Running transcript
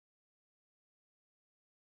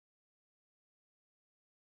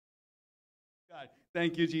God.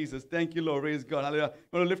 Thank you, Jesus. Thank you, Lord. Praise God. Hallelujah.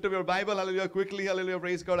 I'm going to lift up your Bible. Hallelujah. Quickly. Hallelujah.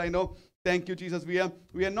 Praise God. I know. Thank you, Jesus. We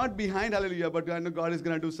are not behind. Hallelujah. But I know God is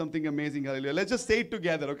going to do something amazing. Hallelujah. Let's just say it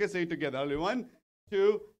together. Okay. Say it together. Hallelujah. 1,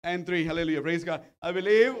 2, and 3. Hallelujah. Praise God. I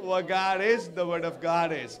believe what God is, the Word of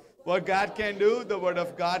God is. What God can do, the Word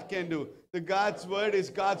of God can do. The God's Word is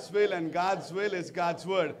God's will, and God's will is God's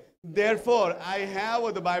Word. Therefore, I have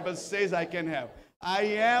what the Bible says I can have. I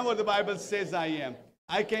am what the Bible says I am.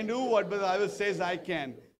 I can do what the Bible says I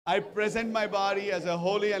can. I present my body as a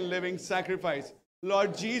holy and living sacrifice.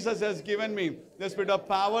 Lord Jesus has given me the spirit of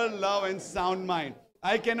power, love, and sound mind.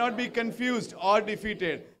 I cannot be confused or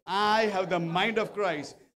defeated. I have the mind of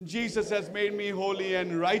Christ. Jesus has made me holy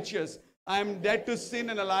and righteous. I am dead to sin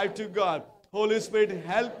and alive to God. Holy Spirit,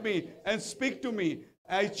 help me and speak to me.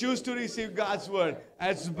 I choose to receive God's word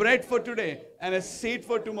as bread for today and as seed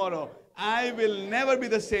for tomorrow. I will never be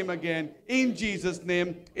the same again. In Jesus'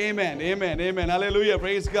 name, amen, amen, amen. Hallelujah,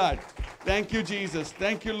 praise God. Thank you, Jesus.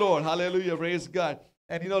 Thank you, Lord. Hallelujah, praise God.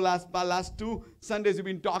 And last 2 Sundays we've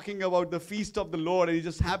been talking about the feast of the Lord, and it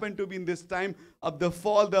just happened to be in this time of the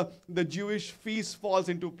fall, the Jewish feast falls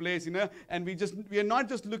into place, and we are not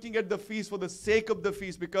just looking at the feast for the sake of the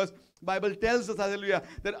feast, because Bible tells us, hallelujah,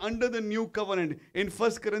 that under the new covenant in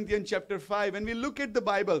 1 Corinthians chapter 5, when we look at the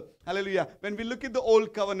Bible, hallelujah, when we look at the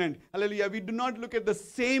old covenant, hallelujah, we do not look at the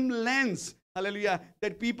same lens, hallelujah,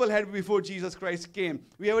 that people had before Jesus Christ came.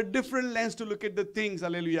 We have a different lens to look at the things,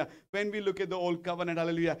 hallelujah, when we look at the old covenant,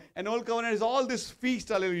 hallelujah. And old covenant is all this feast,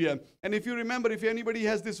 hallelujah. And if you remember, if anybody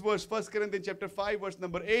has this verse, 1 Corinthians chapter 5, verse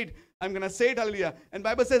number 8, I'm going to say it, hallelujah. And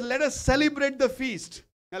Bible says, let us celebrate the feast,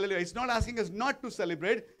 hallelujah. It's not asking us not to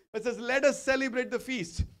celebrate, but it says, let us celebrate the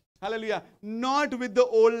feast, hallelujah. Not with the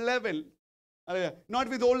old level, not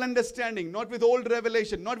with old understanding, not with old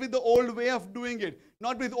revelation, not with the old way of doing it,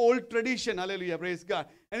 not with old tradition, hallelujah, praise God.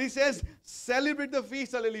 And he says, celebrate the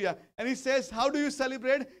feast, hallelujah. And he says, how do you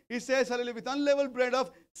celebrate? He says, hallelujah, with unleavened bread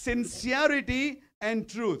of sincerity and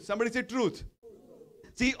truth. Somebody say truth.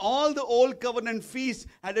 See, all the old covenant feasts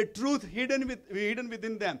had a truth hidden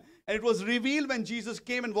within them. And it was revealed when Jesus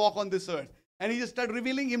came and walked on this earth. And he just started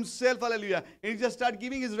revealing himself, hallelujah. And he just started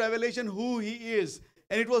giving his revelation who he is.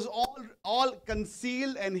 And it was all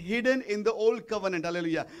concealed and hidden in the old covenant,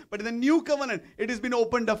 hallelujah. But in the new covenant, it has been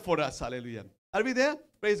opened up for us, hallelujah. Are we there?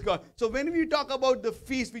 Praise God. So when we talk about the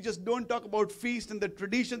feast, we just don't talk about feast and the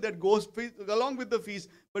tradition that goes along with the feast,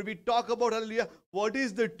 but we talk about, hallelujah, what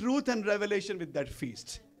is the truth and revelation with that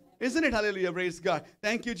feast. Isn't it? Hallelujah. Praise God.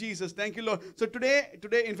 Thank you, Jesus. Thank you, Lord. So today,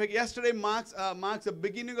 in fact, yesterday marks the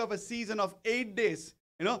beginning of a season of 8 days,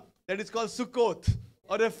 that is called Sukkot,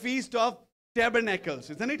 or the Feast of Tabernacles,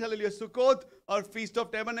 isn't it? Hallelujah. Sukkot or Feast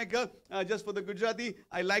of Tabernacle. Just for the Gujarati,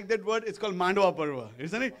 I like that word. It's called Mandwa Parva,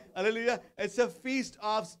 isn't it? Hallelujah. It's a Feast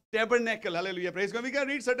of Tabernacle. Hallelujah. Praise God. We can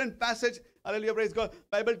read certain passage. Hallelujah. Praise God.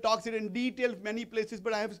 Bible talks it in detail many places,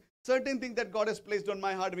 but I have certain things that God has placed on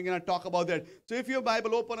my heart. We're going to talk about that. So if your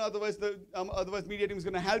Bible open, otherwise media team is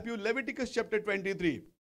going to help you. Leviticus chapter 23.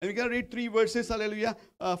 And we're going to read 3 verses. Hallelujah.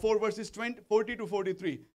 4 verses 40 to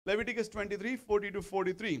 43. Leviticus 23, 40 to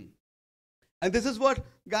 43. And this is what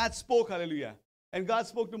God spoke, hallelujah. And God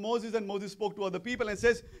spoke to Moses, and Moses spoke to other people and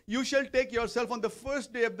says, you shall take yourself on the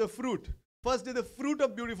first day of the fruit. First day, the fruit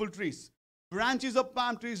of beautiful trees, branches of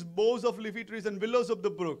palm trees, boughs of leafy trees, and willows of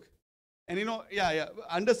the brook. And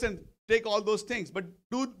understand, take all those things. But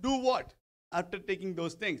do what after taking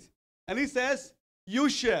those things? And he says, you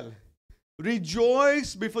shall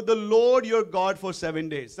rejoice before the Lord your God for 7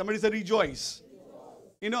 days. Somebody say rejoice.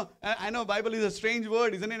 I know Bible is a strange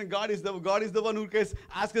word, isn't it? And God is the one who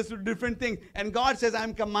asks us to do different things. And God says,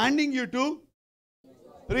 I'm commanding you to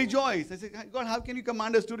rejoice. I say, God, how can you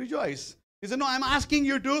command us to rejoice? He said, no, I'm asking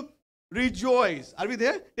you to rejoice. Are we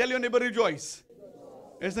there? Tell your neighbor, rejoice.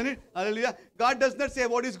 Isn't it? Hallelujah. God does not say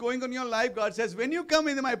what is going on in your life. God says, when you come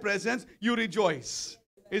into my presence, you rejoice.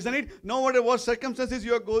 Isn't it? No matter what circumstances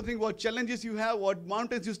you are going through, what challenges you have, what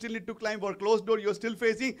mountains you still need to climb, what closed door you're still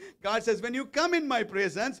facing, God says, when you come in my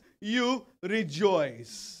presence, you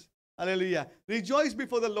rejoice. Hallelujah. Rejoice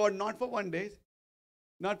before the Lord, not for 1 day,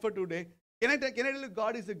 not for 2 days. Can I tell you,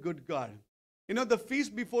 God is a good God. The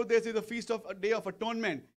feast before this is the feast of a day of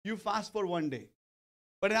atonement. You fast for 1 day.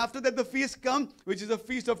 But after that, the feast comes, which is a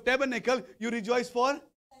feast of tabernacle, you rejoice for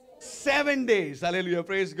 7 days. Hallelujah.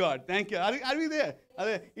 Praise God. Thank you. Are we there?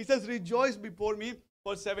 Hallelujah. He says, rejoice before me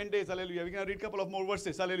for 7 days. Hallelujah. We're going to read a couple of more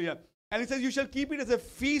verses. Hallelujah. And he says, you shall keep it as a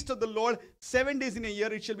feast of the Lord 7 days in a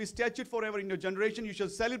year. It shall be statute forever in your generation. You shall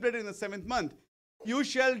celebrate it in the 7th month. You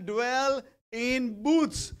shall dwell in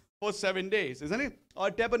booths for 7 days. Isn't it?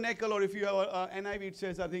 Or tabernacle, or if you have NIV, it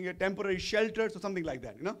says, I think, a temporary shelter or something like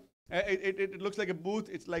that. It looks like a booth.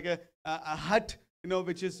 It's like a hut,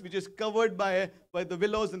 which is covered by the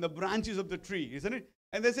willows and the branches of the tree, isn't it?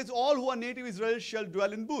 And then it says, all who are native Israel shall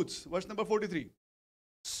dwell in booths. Verse number 43.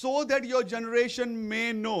 So that your generation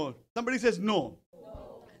may know. Somebody says no.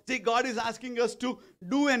 See, God is asking us to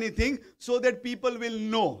do anything so that people will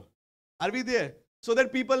know. Are we there? So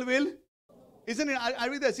that people will, isn't it? Are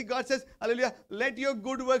we there? See, God says, hallelujah, let your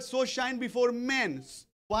good works so shine before men.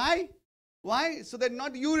 Why? Why? So that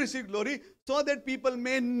not you receive glory, so that people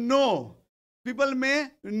may know. People may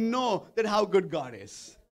know that how good God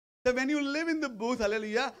is. So when you live in the booth,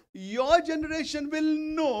 hallelujah, your generation will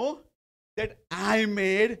know that I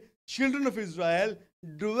made children of Israel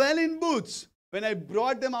dwell in booths when I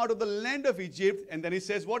brought them out of the land of Egypt. And then he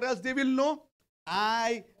says, what else they will know?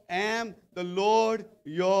 I am the Lord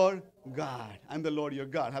your God. I'm the Lord your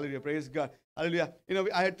God. Hallelujah. Praise God. Hallelujah.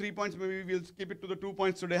 I had 3 points. Maybe we'll skip it to the 2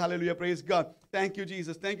 points today. Hallelujah. Praise God. Thank you,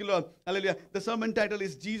 Jesus. Thank you, Lord. Hallelujah. The sermon title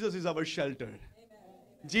is Jesus is our shelter. Amen.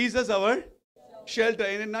 Jesus our shelter.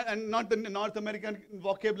 And not the North American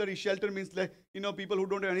vocabulary. Shelter means like, people who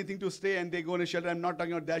don't have anything to stay and they go in a shelter. I'm not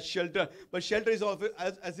talking about that shelter. But shelter is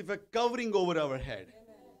as if a covering over our head.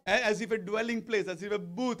 Amen. As if a dwelling place, as if a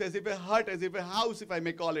booth, as if a hut, as if a house, if I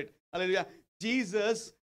may call it. Hallelujah.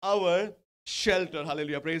 Jesus our shelter.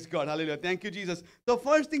 Hallelujah. Praise God. Hallelujah. Thank you, Jesus. The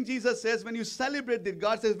first thing Jesus says when you celebrate this,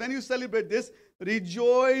 God says, when you celebrate this,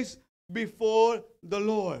 rejoice before the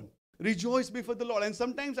Lord. Rejoice before the Lord. And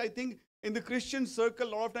sometimes I think in the Christian circle, a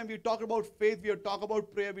lot of times we talk about faith, we talk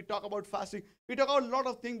about prayer, we talk about fasting, we talk about a lot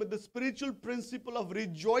of things, but the spiritual principle of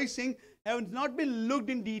rejoicing has not been looked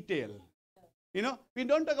in detail. We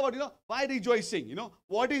don't talk about, why rejoicing?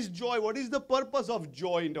 What is joy? What is the purpose of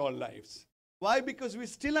joy in our lives? Why? Because we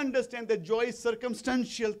still understand that joy is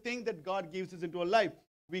circumstantial thing that God gives us into our life.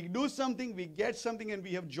 We do something, we get something, and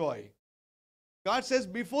we have joy. God says,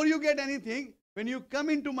 before you get anything, when you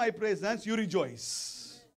come into my presence, you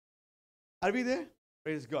rejoice. Are we there?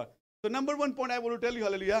 Praise God. So number one point I want to tell you,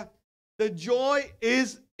 hallelujah, the joy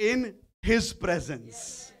is in His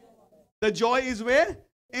presence. The joy is where?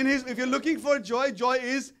 In His. If you're looking for joy, joy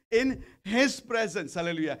is in His presence.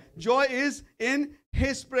 Hallelujah. Joy is in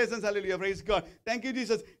His presence. Hallelujah. Praise God. Thank you,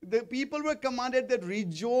 Jesus. The people were commanded that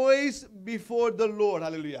rejoice before the Lord.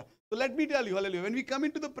 Hallelujah. So let me tell you, hallelujah, when we come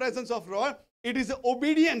into the presence of God, it is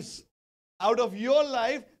obedience out of your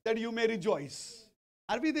life that you may rejoice.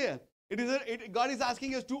 Are we there? God is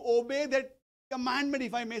asking us to obey that commandment,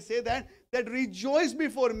 if I may say that rejoice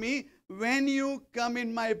before me when you come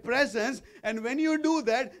in my presence. And when you do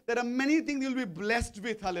that, there are many things you'll be blessed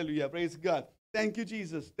with. Hallelujah. Praise God. Thank you,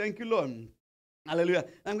 Jesus. Thank you, Lord. Hallelujah.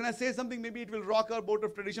 I'm going to say something, maybe it will rock our boat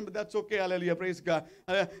of tradition, but that's okay. Hallelujah. Praise God.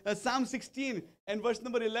 Psalm 16 and verse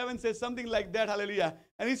number 11 says something like that. Hallelujah.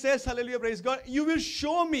 And he says, hallelujah, praise God, you will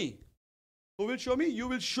show me. Who will show me? You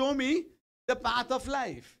will show me the path of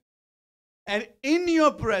life. And in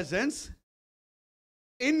your presence,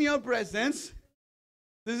 there's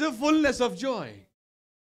a fullness of joy.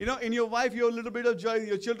 In your wife, you have a little bit of joy. In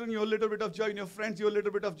your children, you have a little bit of joy. In your friends, you have a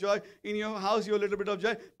little bit of joy. In your house, you have a little bit of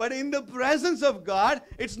joy. But in the presence of God,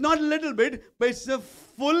 it's not a little bit, but it's a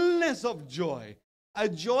fullness of joy. A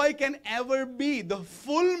joy can ever be. The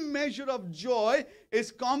full measure of joy is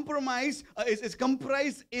comprised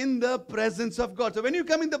in the presence of God. So when you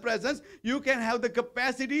come in the presence, you can have the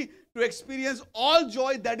capacity to experience all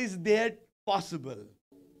joy that is there possible.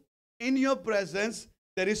 In your presence,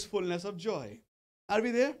 there is fullness of joy. Are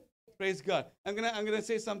we there? Praise God. I'm gonna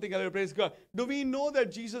say something. Hallelujah. Praise God. Do we know that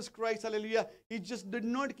Jesus Christ, hallelujah, He just did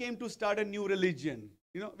not came to start a new religion.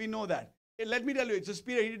 We know that. Let me tell you, it's a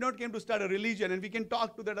spirit. He did not came to start a religion, and we can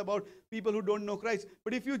talk to that about people who don't know Christ.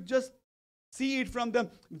 But if you just see it from the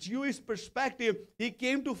Jewish perspective, He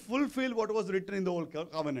came to fulfill what was written in the Old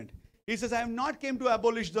Covenant. He says, I have not came to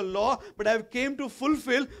abolish the law, but I have came to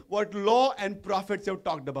fulfill what law and prophets have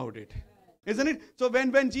talked about it. Isn't it? So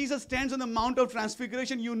when Jesus stands on the Mount of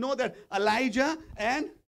Transfiguration, you know that Elijah and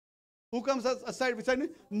who comes beside him?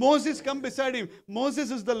 Moses comes beside him. Moses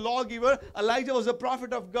is the lawgiver. Elijah was a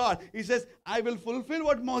prophet of God. He says, I will fulfill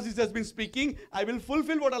what Moses has been speaking. I will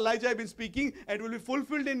fulfill what Elijah has been speaking. And it will be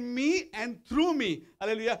fulfilled in me and through me.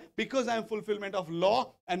 Hallelujah. Because I am fulfillment of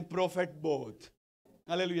law and prophet both.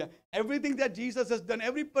 Hallelujah. Everything that Jesus has done,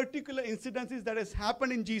 every particular incidences that has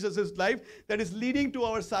happened in Jesus' life that is leading to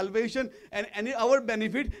our salvation and our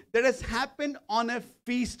benefit, that has happened on a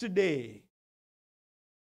feast day.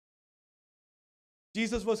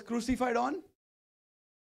 Jesus was crucified on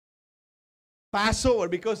Passover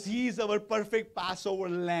because He is our perfect Passover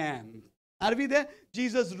lamb. Are we there?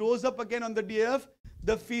 Jesus rose up again on the day of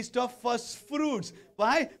The feast of first fruits.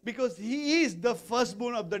 Why? Because he is the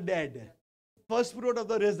firstborn of the dead. First fruit of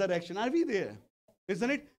the resurrection. Are we there? Isn't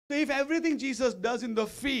it? So if everything Jesus does in the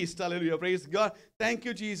feast, hallelujah, praise God, thank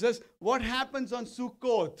you, Jesus. What happens on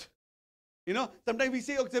Sukkot? You know, sometimes we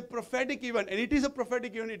say, oh, it's a prophetic event, and it is a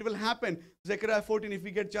prophetic event, it will happen. Zechariah 14, if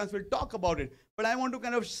we get a chance, we'll talk about it. But I want to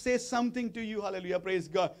kind of say something to you, hallelujah, praise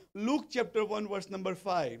God. Luke chapter 1, verse number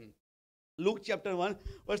 5. Luke chapter 1,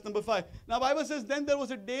 verse number 5. Now, Bible says, then there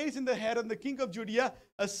was a days in the Herod, the king of Judea,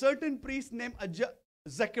 a certain priest named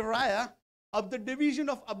Zechariah of the division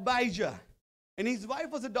of Abijah. And his wife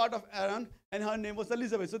was a daughter of Aaron, and her name was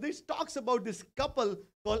Elizabeth. So this talks about this couple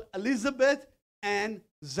called Elizabeth and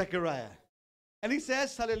Zechariah. And he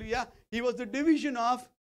says, hallelujah, he was the division of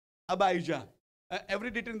Abijah. Every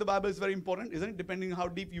detail in the Bible is very important, isn't it? Depending on how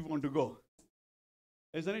deep you want to go.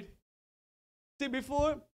 Isn't it? See,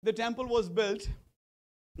 before the temple was built,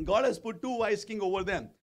 God has put two wise kings over them.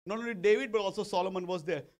 Not only David, but also Solomon was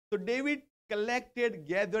there. So David collected,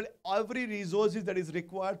 gathered every resources that is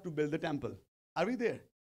required to build the temple. Are we there?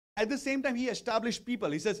 At the same time, he established people.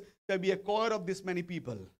 He says, there will be a choir of this many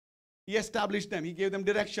people. He established them. He gave them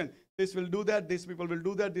direction. This will do that. These people will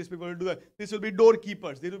do that. These people will do that. This will be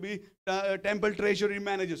doorkeepers. There will be temple treasury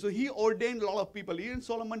managers. So he ordained a lot of people. Even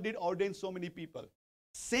Solomon did ordain so many people.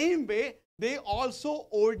 Same way, they also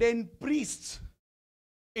ordained priests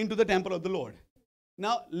into the temple of the Lord.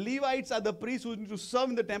 Now, Levites are the priests who need to serve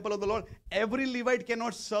in the temple of the Lord. Every Levite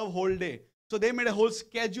cannot serve whole day. So they made a whole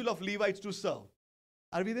schedule of Levites to serve.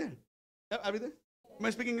 Are we there? Are we there? Am I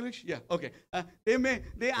speaking English? Yeah, okay.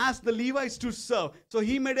 They asked the Levites to serve. So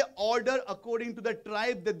he made an order according to the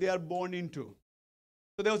tribe that they are born into.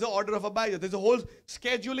 So there was the order of Abijah. There's a whole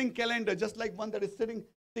scheduling calendar, just like one that is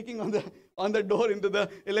sticking on the door into the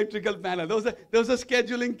electrical panel. There was a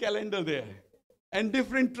scheduling calendar there. And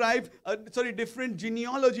different tribes, different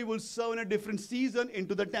genealogy will serve in a different season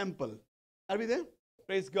into the temple. Are we there?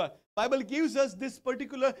 Praise God. Bible gives us this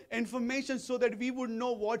particular information so that we would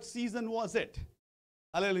know what season was it.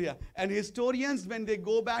 Hallelujah. And historians, when they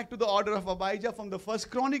go back to the order of Abijah from the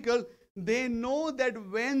first chronicle, they know that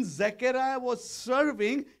when Zechariah was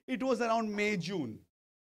serving, it was around May, June.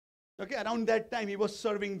 Okay, around that time he was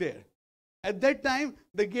serving there. At that time,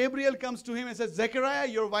 the Gabriel comes to him and says, Zechariah,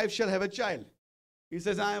 your wife shall have a child. He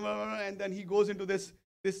says, and then he goes into this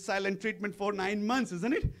silent treatment for 9 months,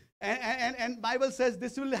 isn't it? And Bible says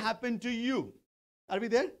this will happen to you. Are we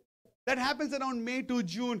there? That happens around May to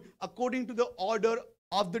June according to the order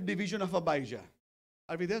of the division of Abijah.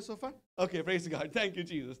 Are we there so far? Okay, praise God. Thank you,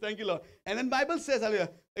 Jesus. Thank you, Lord. And then Bible says,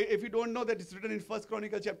 if you don't know that it's written in 1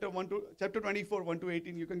 Chronicles chapter 24, 1 to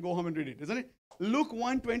 18, you can go home and read it, isn't it? Luke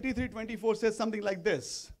 1, 23, 24 says something like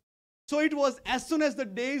this. So it was as soon as the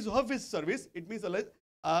days of his service, it means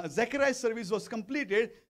Zechariah's service was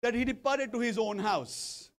completed, that he departed to his own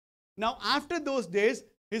house. Now after those days,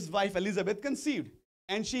 his wife Elizabeth conceived,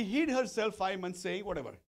 and she hid herself 5 months, saying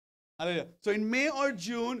whatever. Hallelujah. So in May or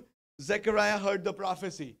June, Zechariah heard the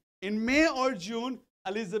prophecy. In May or June,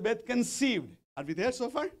 Elizabeth conceived. Are we there so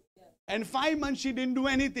far? Yeah. And 5 months she didn't do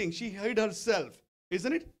anything. She hid herself.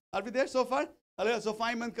 Isn't it? Are we there so far? Hallelujah. So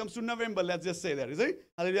 5 months comes to November. Let's just say that. Isn't it?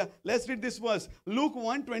 Hallelujah. Let's read this verse. Luke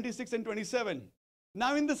 1, 26 and 27.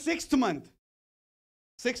 Now in the 6th month.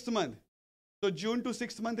 6th month. So June to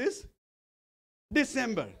 6th month is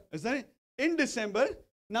December. Isn't it? In December,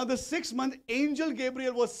 now the 6th month, angel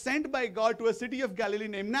Gabriel was sent by God to a city of Galilee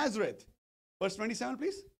named Nazareth. Verse 27,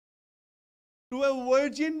 please. To a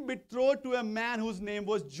virgin betrothed to a man whose name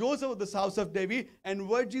was Joseph of the house of David, and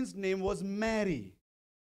virgin's name was Mary.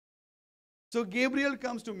 So Gabriel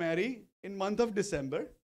comes to Mary in month of December,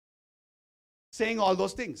 saying all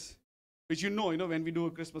those things, which you know, when we do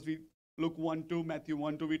Christmas, we Luke 1, 2, Matthew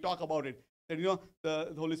 1, 2, we talk about it. That,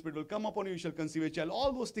 the Holy Spirit will come upon you, you shall conceive a child.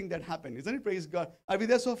 All those things that happen. Isn't it? Praise God. Are we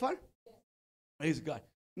there so far? Yes. Praise God.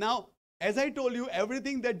 Now, as I told you,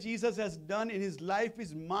 everything that Jesus has done in his life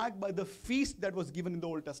is marked by the feast that was given in the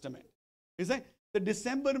Old Testament. Isn't it? The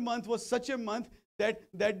December month was such a month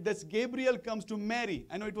that this Gabriel comes to Mary.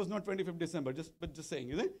 I know it was not 25th December, but just saying,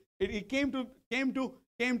 isn't it? He came to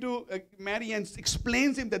Mary and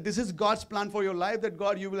explains him that this is God's plan for your life, that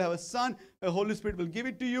God, you will have a son, the Holy Spirit will give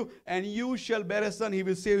it to you, and you shall bear a son. He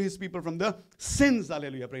will save his people from the sins.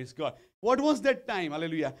 Hallelujah. Praise God. What was that time?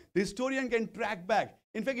 Hallelujah. The historian can track back.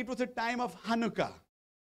 In fact, it was a time of Hanukkah.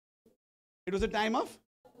 It was a time of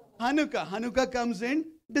Hanukkah. Hanukkah comes in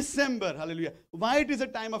December. Hallelujah. Why it is a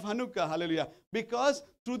time of Hanukkah? Hallelujah. Because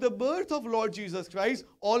through the birth of Lord Jesus Christ,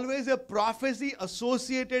 always a prophecy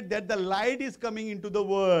associated that the light is coming into the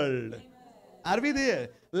world. Amen. Are we there?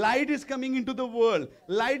 Light is coming into the world.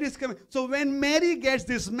 Light is coming. So when Mary gets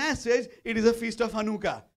this message, it is a feast of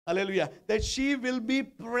Hanukkah. Hallelujah. That she will be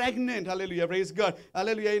pregnant. Hallelujah. Praise God.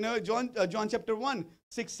 Hallelujah. You know, John chapter 1,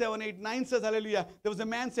 6, 7, 8, 9 says, hallelujah. There was a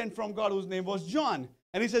man sent from God whose name was John.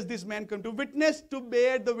 And he says, this man come to witness, to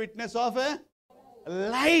bear the witness of a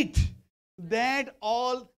light. That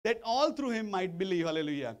all through him might believe.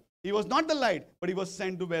 Hallelujah. He was not the light, but he was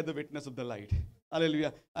sent to bear the witness of the light.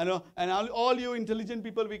 Hallelujah. I know, and all you intelligent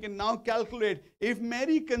people, we can now calculate. If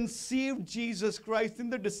Mary conceived Jesus Christ in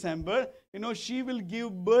the December, you know, she will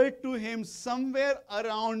give birth to him somewhere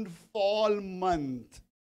around fall month.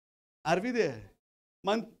 Are we there?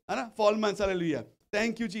 Fall months, hallelujah.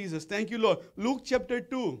 Thank you, Jesus. Thank you, Lord. Luke chapter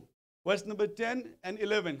 2, verse number 10 and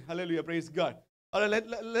 11. Hallelujah. Praise God. All right,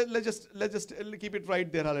 let's just keep it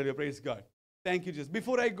right there. Hallelujah. Praise God. Thank you, Jesus.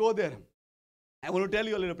 Before I go there, I want to tell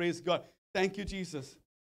you a little, praise God. Thank you, Jesus.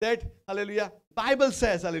 That, hallelujah, Bible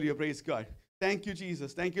says, hallelujah, praise God. Thank you,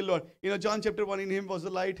 Jesus. Thank you, Lord. You know, John chapter 1, in him was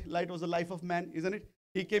the light. Light was the life of man, isn't it?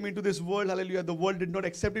 He came into this world, hallelujah. The world did not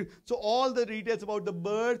accept him. So all the details about the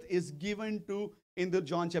birth is given to in the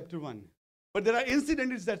John chapter 1. But there are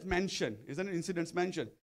incidents that's mentioned. Isn't it? Incidents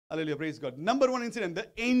mentioned. Hallelujah, praise God. Number one incident, the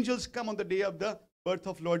angels come on the day of the birth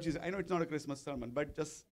of Lord Jesus. I know it's not a Christmas sermon, but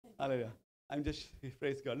just, hallelujah.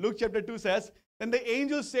 Praise God. Luke chapter 2 says, then the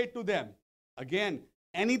angels said to them, again,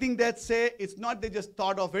 anything that say, it's not they just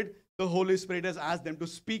thought of it. The Holy Spirit has asked them to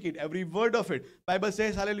speak it, every word of it. Bible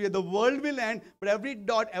says, hallelujah, the world will end, but every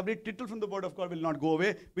dot, every tittle from the word of God will not go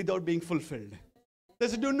away without being fulfilled. They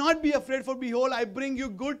said, do not be afraid, for behold, I bring you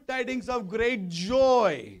good tidings of great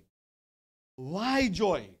joy. Why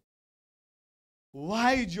joy?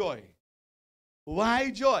 Why joy? Why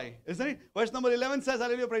joy? Isn't it? Verse number 11 says,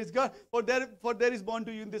 hallelujah, praise God. For there is born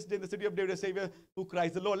to you in this day in the city of David a Savior who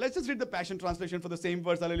Christ the Lord. Let's just read the Passion Translation for the same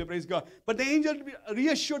verse. Hallelujah, praise God. But the angel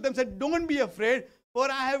reassured them, said, don't be afraid,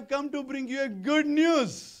 for I have come to bring you a good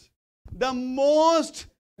news. The most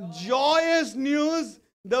joyous news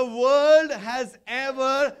the world has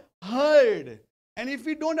ever heard. And if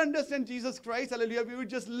we don't understand Jesus Christ, hallelujah, we would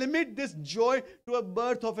just limit this joy to a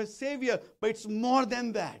birth of a Savior. But it's more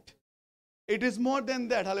than that. It is more than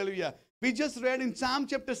that. Hallelujah. We just read in Psalm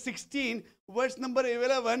chapter 16, verse number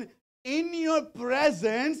 11, in your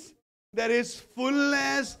presence there is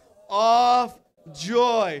fullness of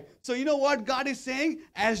joy. So you know what God is saying?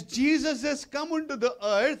 As Jesus has come into the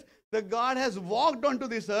earth, the God has walked onto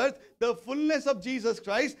this earth, the fullness of Jesus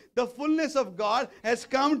Christ, the fullness of God has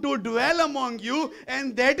come to dwell among you,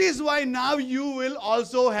 and that is why now you will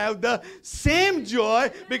also have the same joy,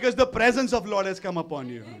 because the presence of Lord has come upon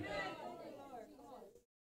you.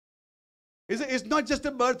 It's not just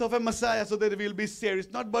a birth of a Messiah so that we will be saved.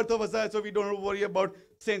 It's not birth of a Messiah so we don't worry about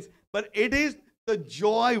sins. But it is the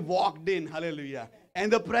joy walked in. Hallelujah.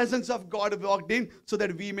 And the presence of God walked in so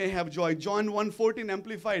that we may have joy. John 1:14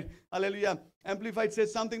 Amplified. Hallelujah. Amplified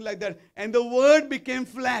says something like that. And the Word became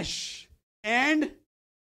flesh and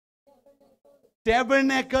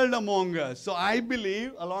tabernacled among us. So I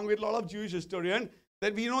believe, along with a lot of Jewish historians,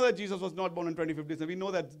 that we know that Jesus was not born on 25th December. We know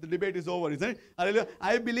that the debate is over, isn't it? Hallelujah.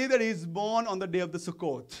 I believe that he is born on the day of the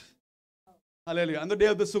Sukkot. Hallelujah. On the day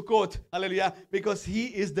of the Sukkot. Hallelujah. Because he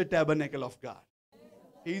is the tabernacle of God.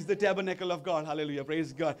 He is the tabernacle of God. Hallelujah.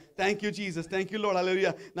 Praise God. Thank you, Jesus. Thank you, Lord.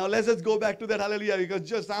 Hallelujah. Now let's just go back to that. Hallelujah. Because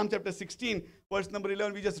just Psalm chapter 16, verse number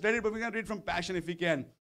 11, we just read it, but we can read from Passion if we can.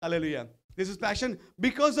 Hallelujah. This is Passion.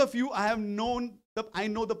 Because of you, I know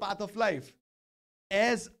the path of life.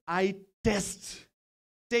 As I taste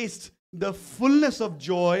the fullness of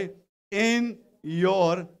joy in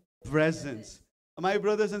your presence. My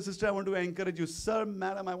brothers and sisters, I want to encourage you. Sir,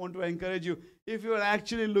 madam, I want to encourage you. If you are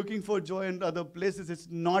actually looking for joy in other places, it's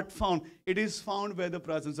not found. It is found where the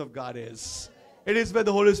presence of God is. It is where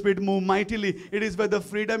the Holy Spirit moves mightily. It is where the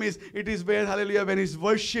freedom is. It is where, hallelujah, when He's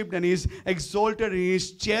worshipped and He's exalted and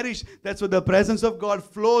He's cherished. That's where the presence of God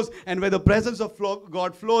flows. And where the presence of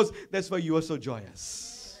God flows, that's why you are so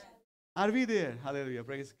joyous. Are we there? Hallelujah.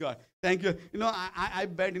 Praise God. Thank you. You know, I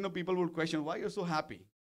bet, people would question, why you're so happy?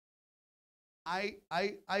 I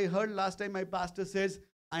heard last time my pastor says,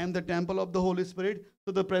 I am the temple of the Holy Spirit.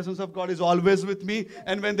 So the presence of God is always with me.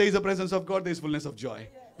 And when there is a presence of God, there is fullness of joy.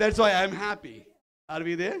 That's why I'm happy. Are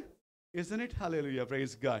we there? Isn't it? Hallelujah.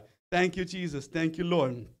 Praise God. Thank you, Jesus. Thank you,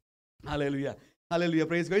 Lord. Hallelujah. Hallelujah.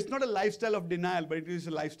 Praise God. It's not a lifestyle of denial, but it is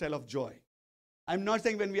a lifestyle of joy. I'm not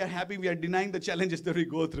saying when we are happy, we are denying the challenges that we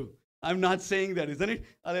go through. I'm not saying that, isn't it?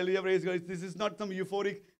 Hallelujah, praise God. This is not some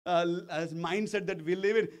euphoric mindset that we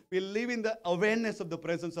live in. We live in the awareness of the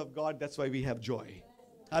presence of God. That's why we have joy.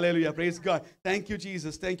 Hallelujah. Praise God. Thank you,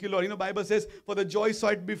 Jesus. Thank you, Lord. You know, Bible says, for the joy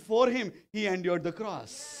set before him, he endured the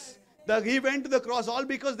cross. He went to the cross all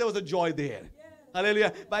because there was a joy there.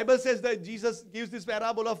 Hallelujah. Bible says that Jesus gives this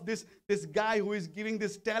parable of this guy who is giving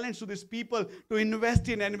this talents to these people to invest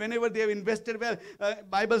in. And whenever they have invested well,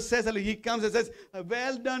 Bible says, he comes and says,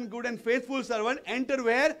 well done, good and faithful servant. Enter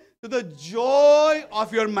where? To the joy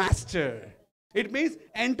of your master. It means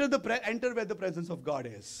enter where the presence of God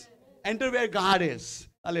is. Enter where God is.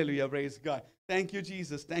 Hallelujah. Praise God. Thank you,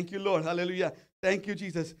 Jesus. Thank you, Lord. Hallelujah. Thank you,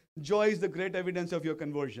 Jesus. Joy is the great evidence of your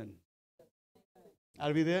conversion.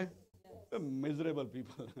 Are we there? We're miserable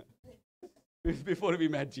people. Before we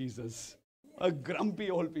met Jesus. A grumpy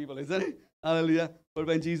old people, isn't it? Hallelujah. But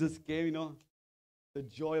when Jesus came, you know, the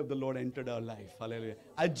joy of the Lord entered our life. Hallelujah.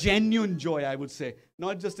 A genuine joy, I would say.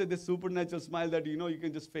 Not just this supernatural smile that, you know, you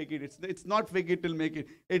can just fake it. It's not fake it till make it.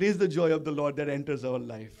 It is the joy of the Lord that enters our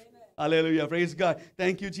life. Amen. Hallelujah. Praise God.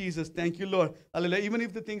 Thank you, Jesus. Thank you, Lord. Hallelujah. Even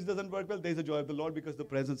if the things doesn't work well, there's a joy of the Lord because the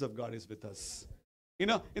presence of God is with us. You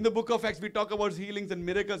know, in the book of Acts, we talk about healings and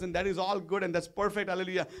miracles, and that is all good, and that's perfect.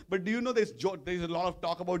 Hallelujah. But do you know there's a lot of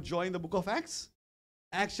talk about joy in the book of Acts?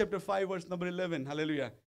 Acts chapter 5, verse number 11.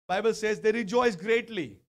 Hallelujah. Bible says they rejoiced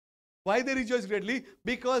greatly. Why they rejoiced greatly?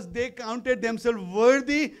 Because they counted themselves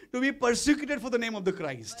worthy to be persecuted for the name of the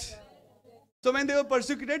Christ. So when they were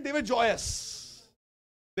persecuted, they were joyous.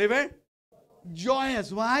 They were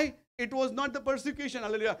joyous. Why? It was not the persecution,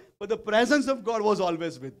 hallelujah, but the presence of God was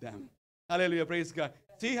always with them. Hallelujah, praise God.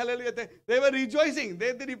 See, hallelujah, they were rejoicing.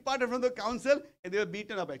 They departed from the council and they were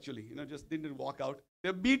beaten up actually. You know, just didn't walk out.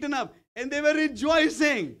 They were beaten up and they were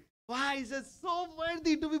rejoicing. Why? He says, so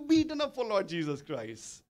worthy to be beaten up for Lord Jesus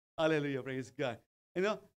Christ. Hallelujah, praise God. You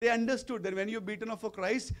know, they understood that when you're beaten up for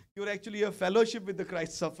Christ, you're actually a fellowship with the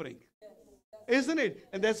Christ suffering. Isn't it?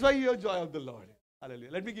 And that's why you have joy of the Lord.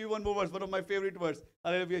 Hallelujah. Let me give you one more verse, one of my favorite verse.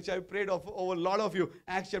 Hallelujah, which I prayed over a lot of you.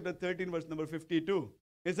 Acts chapter 13, verse number 52.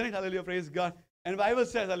 Isn't it? Hallelujah, praise God. And the Bible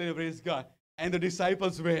says, hallelujah, praise God. And the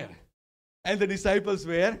disciples were. And the disciples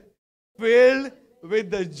were filled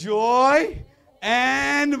with the joy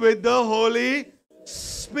and with the Holy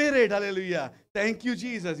Spirit. Hallelujah. Thank you,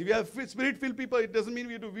 Jesus. If we have spirit-filled people, it doesn't mean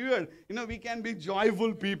we have to be weird. You know, we can be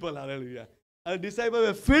joyful people. Hallelujah. And the disciples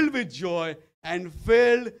were filled with joy and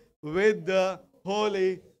filled with the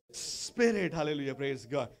Holy Spirit. Hallelujah. Praise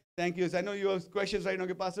God. Thank you. I know you have questions right now.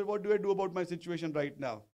 Okay, Pastor, what do I do about my situation right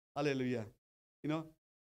now? Hallelujah. You know,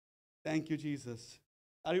 thank you, Jesus.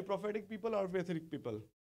 Are you prophetic people or pathetic people?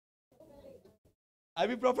 Are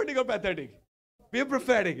we prophetic or pathetic? We are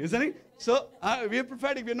prophetic, isn't it? So, we are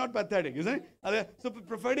prophetic, we are not pathetic, isn't it? Hallelujah. So,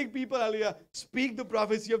 prophetic people, hallelujah, speak the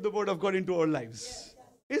prophecy of the word of God into our lives.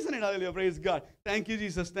 Isn't it? Hallelujah. Praise God. Thank you,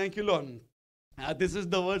 Jesus. Thank you, Lord. This is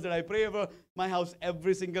the verse that I pray over my house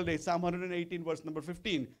every single day. Psalm 118, verse number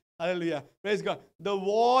 15. Hallelujah. Praise God. The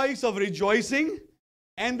voice of rejoicing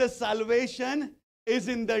and the salvation is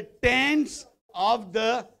in the tents of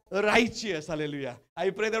the righteous. Hallelujah.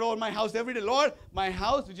 I pray that over my house every day. Lord, my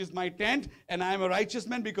house, which is my tent, and I am a righteous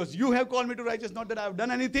man because you have called me to righteous. Not that I have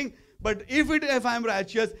done anything, but if I am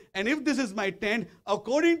righteous, and if this is my tent,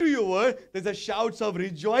 according to your word, there's a shouts of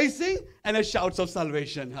rejoicing and a shouts of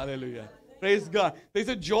salvation. Hallelujah. Praise God. There's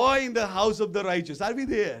a joy in the house of the righteous. Are we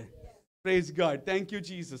there? Praise God. Thank you,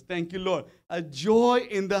 Jesus. Thank you, Lord. A joy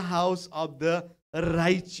in the house of the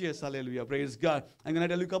righteous. Hallelujah. Praise God. I'm going to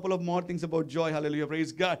tell you a couple of more things about joy. Hallelujah.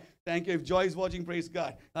 Praise God. Thank you. If Joy is watching, praise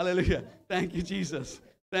God. Hallelujah. Thank you, Jesus.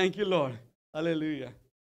 Thank you, Lord. Hallelujah.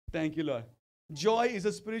 Thank you, Lord. Joy is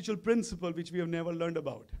a spiritual principle which we have never learned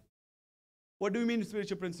about. What do you mean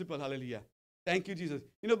spiritual principle? Hallelujah. Thank you, Jesus.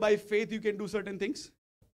 You know, by faith you can do certain things.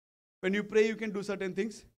 When you pray, you can do certain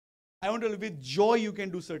things. I want to tell you, with joy, you can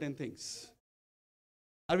do certain things.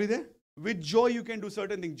 Are we there? With joy, you can do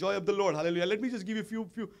certain things. Joy of the Lord. Hallelujah. Let me just give you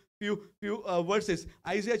a few verses.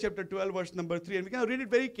 Isaiah chapter 12, verse number 3. And we can read it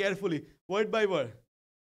very carefully, word by word.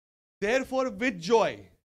 Therefore, with joy.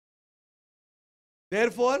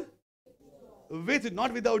 Therefore, with,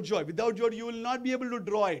 not without joy. Without joy, you will not be able to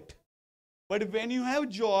draw it. But when you have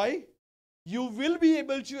joy, you will be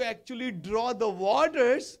able to actually draw the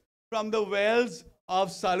waters from the wells of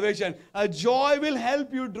salvation. Joy will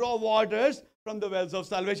help you draw waters from the wells of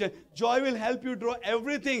salvation. Joy will help you draw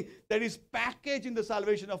everything that is packaged in the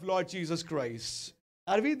salvation of Lord Jesus Christ.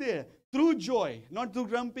 Are we there? Through joy, not through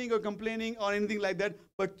grumping or complaining or anything like that,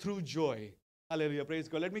 but through joy. Hallelujah, praise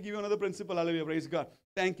God. Let me give you another principle. Hallelujah, praise God.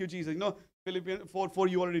 Thank you, Jesus. You know, Philippians 4:4,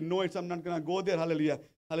 you already know it, so I'm not going to go there. Hallelujah,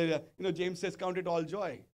 hallelujah. You know, James says, count it all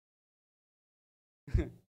joy.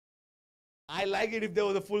 I like it if there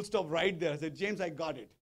was a full stop right there. I said, James, I got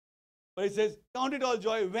it. But it says, count it all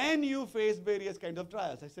joy when you face various kinds of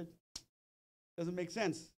trials. I said, doesn't make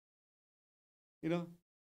sense. You know,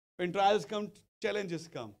 when trials come, challenges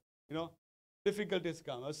come, you know, difficulties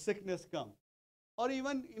come, or sickness come. Or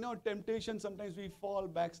even, you know, temptation, sometimes we fall,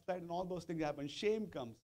 backslide, and all those things happen. Shame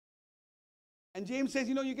comes. And James says,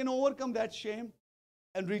 you know, you can overcome that shame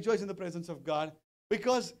and rejoice in the presence of God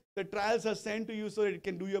because the trials are sent to you so that it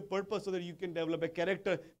can do your purpose, so that you can develop a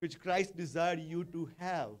character which Christ desired you to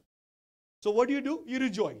have. So what do? You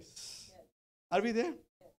rejoice. Yes. Are we there?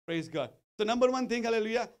 Yes. Praise God. So number one thing,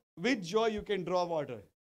 hallelujah, with joy you can draw water.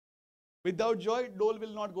 Without joy, dole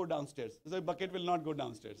will not go downstairs. The bucket will not go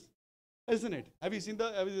downstairs. Isn't it? Have you seen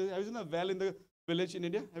the well in the village in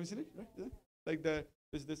India? Have you seen it? Right? Like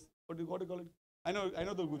this what do you call it? I know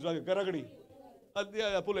the Gujarati, Karagadi.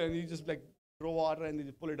 Yeah, pull it and you just like throw water and you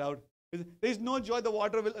just pull it out. There is no joy,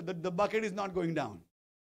 the bucket is not going down.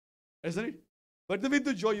 Isn't it? But with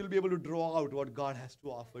the joy, you'll be able to draw out what God has to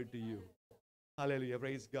offer to you. Hallelujah.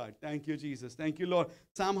 Praise God. Thank you, Jesus. Thank you, Lord.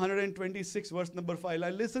 Psalm 126, verse number 5. I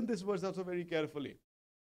listen to this verse also very carefully.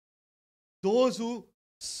 Those who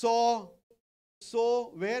sow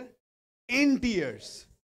where? In tears.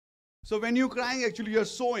 So when you're crying, actually you're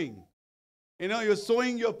sowing. You know, you're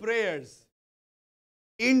sowing your prayers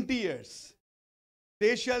in tears.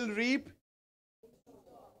 They shall reap.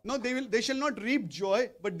 No, they shall not reap joy,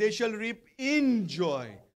 but they shall reap in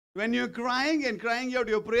joy. When you're crying and crying out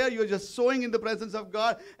your prayer, you're just sowing in the presence of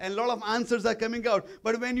God, and a lot of answers are coming out.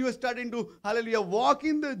 But when you are starting to, hallelujah, walk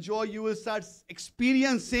in the joy, you will start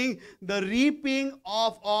experiencing the reaping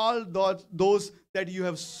of all those that you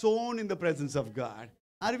have sown in the presence of God.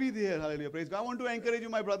 Are we there? Hallelujah. Praise God. I want to encourage you,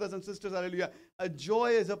 my brothers and sisters. Hallelujah.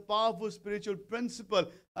 Joy is a powerful spiritual principle.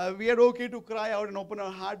 We are okay to cry out and open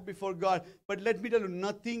our heart before God. But let me tell you,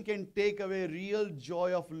 nothing can take away real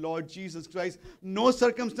joy of Lord Jesus Christ. No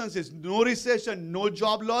circumstances, no recession, no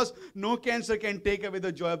job loss, no cancer can take away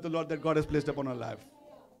the joy of the Lord that God has placed upon our life.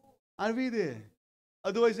 Are we there?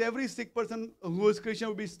 Otherwise, every sick person who is Christian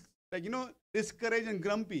would be like, discouraged and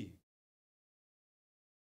grumpy.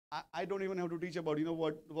 I don't even have to teach about,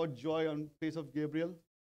 what joy on face of Gabriel.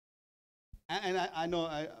 And I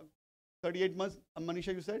know, 38 months,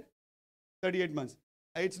 Manisha, you said? 38 months.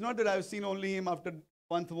 It's not that I've seen only him after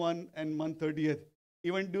month 1 and month 30th.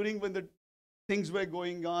 Even during when the things were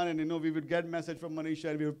going on and, we would get message from Manisha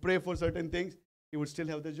and we would pray for certain things, he would still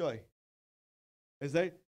have the joy. Is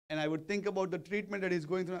that? And I would think about the treatment that he's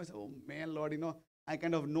going through. I said, oh man, Lord, I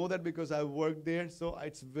kind of know that because I worked there. So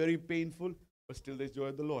it's very painful. But still there's joy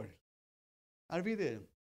of the Lord. Are we there?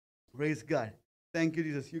 Praise God. Thank you,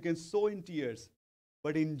 Jesus. You can sow in tears,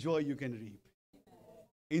 but in joy you can reap.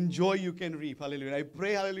 In joy you can reap. Hallelujah. I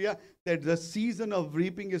pray, hallelujah, that the season of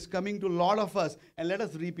reaping is coming to a lot of us, and let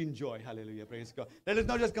us reap in joy. Hallelujah. Praise God. Let us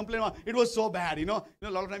not just complain about it was so bad. A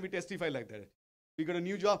lot of times we testify like that. We got a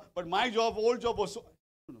new job, but my job, old job was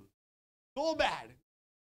so bad.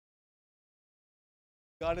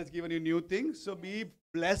 God has given you new things, so be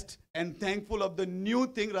blessed and thankful of the new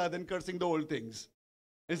thing rather than cursing the old things.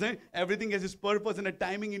 Isn't it? Everything has its purpose and a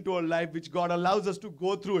timing into our life, which God allows us to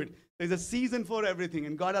go through it. There's a season for everything,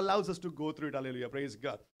 and God allows us to go through it. Hallelujah. Praise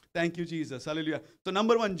God. Thank you, Jesus. Hallelujah. So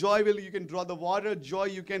number one, joy you can draw the water. Joy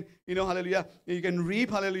you can, hallelujah, you can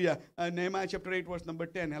reap. Hallelujah. Nehemiah chapter 8, verse number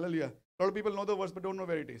 10. Hallelujah. A lot of people know the verse but don't know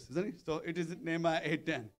where it is, isn't it? So it is Nehemiah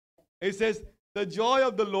 8:10. It says, the joy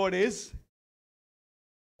of the Lord is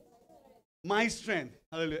my strength.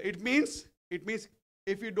 Hallelujah. It means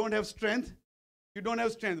if you don't have strength, you don't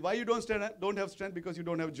have strength. Why you don't have strength? Because you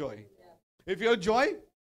don't have joy. Yeah. If you have joy,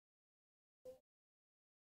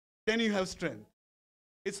 then you have strength.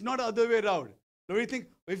 It's not the other way around. Don't you think,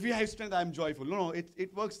 if you have strength, I'm joyful. No,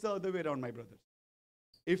 it works the other way around, my brothers.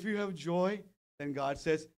 If you have joy, then God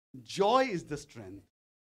says, joy is the strength.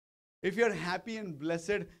 If you're happy and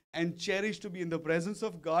blessed and cherished to be in the presence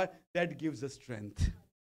of God, that gives us strength.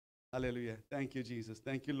 Hallelujah. Thank you, Jesus.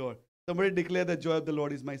 Thank you, Lord. Somebody declare the joy of the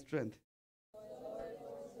Lord is my strength.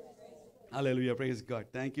 Hallelujah. Praise God.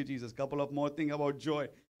 Thank you, Jesus. Couple of more things about joy.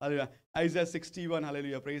 Hallelujah. Isaiah 61.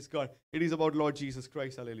 Hallelujah. Praise God. It is about Lord Jesus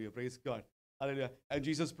Christ. Hallelujah. Praise God. Hallelujah. And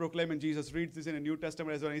Jesus proclaimed, and Jesus reads this in the New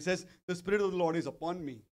Testament as well. He says, the Spirit of the Lord is upon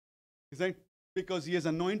me. He said, because He has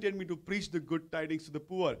anointed me to preach the good tidings to the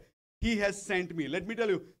poor. He has sent me. Let me tell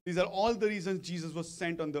you, these are all the reasons Jesus was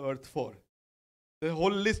sent on the earth for. The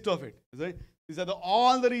whole list of it. Right? These are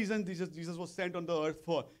all the reasons Jesus was sent on the earth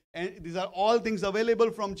for. And these are all things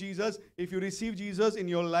available from Jesus. If you receive Jesus in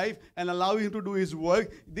your life and allow Him to do His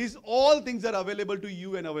work, these all things are available to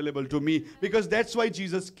you and available to me. Because that's why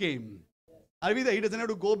Jesus came. Are we there? He doesn't have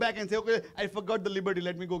to go back and say, okay, I forgot the liberty,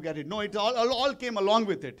 let me go get it. No, it all came along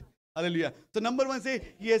with it. Hallelujah. So number one, say,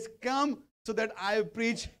 He has come so that I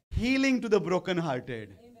preach healing to the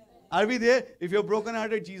brokenhearted. Are we there? If you're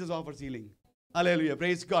brokenhearted, Jesus offers healing. Hallelujah.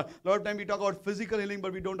 Praise God. A lot of time we talk about physical healing,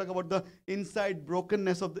 but we don't talk about the inside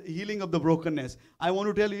brokenness of the healing of the brokenness. I want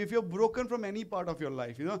to tell you, if you're broken from any part of your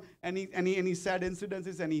life, any sad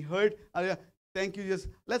incidences, any hurt, thank you. Just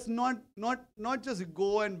let's not just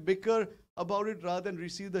go and bicker about it, rather than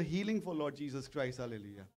receive the healing for Lord Jesus Christ.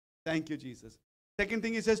 Hallelujah. Thank you, Jesus. Second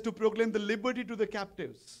thing, He says to proclaim the liberty to the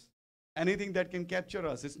captives. Anything that can capture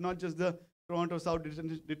us. It's not just the Toronto South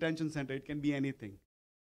Detention Center. It can be anything.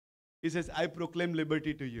 He says, I proclaim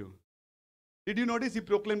liberty to you. Did you notice He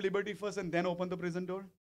proclaimed liberty first and then opened the prison door?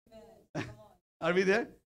 Are we there?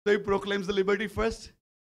 So He proclaims the liberty first.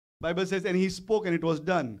 Bible says, and He spoke and it was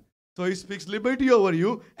done. So He speaks liberty over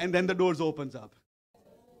you and then the doors opens up.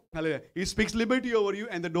 Hallelujah. He speaks liberty over you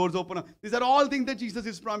and the doors open up. These are all things that Jesus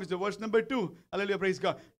is promised. Verse number 2. Hallelujah. Praise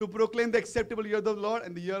God. To proclaim the acceptable year of the Lord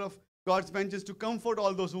and the year of God's vengeance, to comfort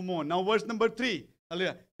all those who mourn. Now verse number 3.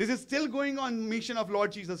 Hallelujah. This is still going on mission of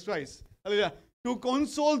Lord Jesus Christ. Hallelujah. To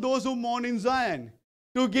console those who mourn in Zion.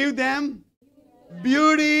 To give them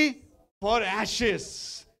beauty for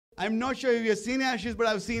ashes. I'm not sure if you have seen ashes, but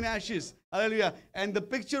I've seen ashes. Hallelujah. And the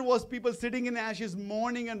picture was people sitting in ashes,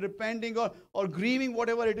 mourning and repenting or grieving,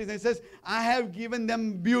 whatever it is. And it says, I have given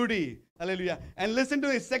them beauty. Hallelujah. And listen to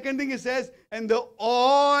the second thing it says, and the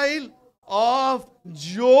oil of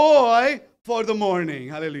joy for the morning.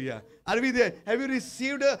 Hallelujah. Are we there? Have you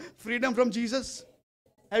received freedom from Jesus?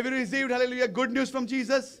 Have you received, hallelujah, good news from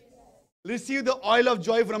Jesus? Receive the oil of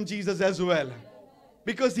joy from Jesus as well.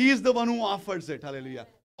 Because He is the one who offers it. Hallelujah.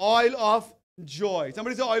 Oil of joy.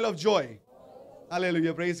 Somebody say oil of joy.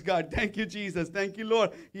 Hallelujah. Praise God. Thank you, Jesus. Thank you,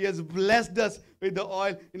 Lord. He has blessed us with the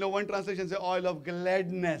oil. One translation says oil of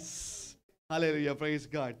gladness. Hallelujah. Praise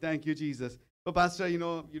God. Thank you, Jesus. But Pastor, you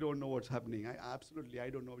don't know what's happening. I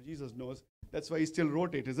don't know. Jesus knows. That's why He still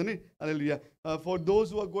wrote it, isn't it? Hallelujah. For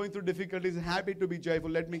those who are going through difficulties, happy to be joyful.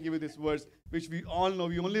 Let me give you this verse, which we all know.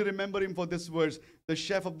 We only remember him for this verse. The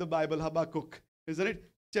chef of the Bible, Habakkuk. Isn't it?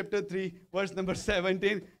 Chapter 3, verse number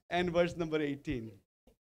 17 and verse number 18.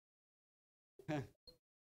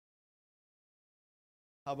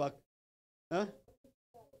 Habakkuk. Huh?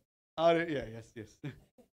 Yes.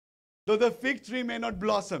 Though the fig tree may not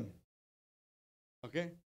blossom.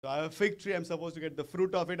 Okay? So I have a fig tree. I'm supposed to get the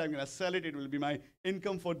fruit of it. I'm going to sell it. It will be my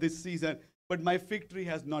income for this season. But my fig tree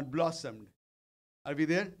has not blossomed. Are we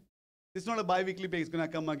there? It's not a bi-weekly pay. It's going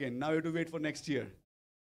to come again. Now you have to wait for next year.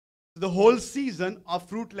 So the whole season of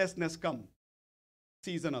fruitlessness come.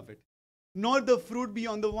 Season of it. Nor the fruit be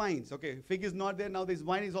on the vines. Okay, fig is not there. Now this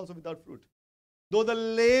vine is also without fruit. Though the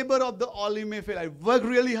labor of the olive may fail. I worked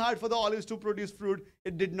really hard for the olives to produce fruit.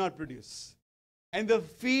 It did not produce. And the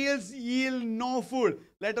fields yield no food.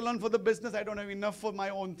 Let alone for the business, I don't have enough for my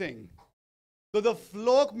own thing. So the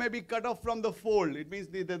flock may be cut off from the fold. It means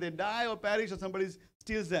either they die or perish or somebody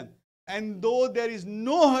steals them. And though there is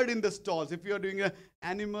no herd in the stalls, if you're doing an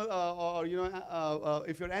animal,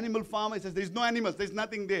 if you're an animal farmer, it says there's no animals, there's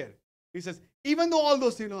nothing there. He says, even though all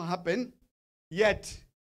those things happen, yet.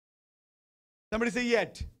 Somebody say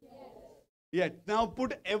yet. Yet. Now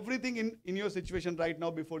put everything in your situation right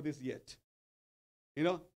now before this yet.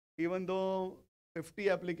 Even though 50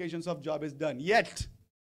 applications of job is done, yet.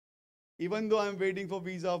 Even though I'm waiting for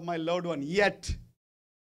visa of my loved one, yet.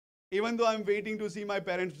 Even though I'm waiting to see my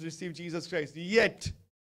parents receive Jesus Christ, yet.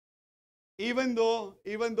 Even though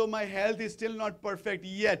my health is still not perfect,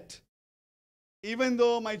 yet. Even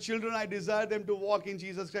though my children, I desire them to walk in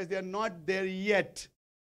Jesus Christ, they are not there yet.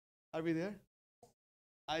 Are we there?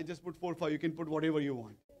 I just put 4 5. You can put whatever you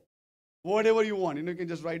want. Whatever you want. You can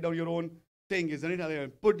just write down your own thing, isn't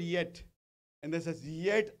it? Put yet. And that says,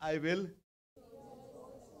 yet I will.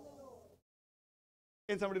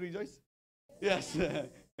 Can somebody rejoice? Yes.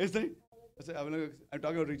 Isn't it? I'm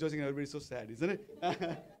talking about rejoicing and everybody's so sad, isn't it?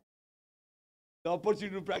 The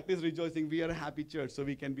opportunity to practice rejoicing. We are a happy church, so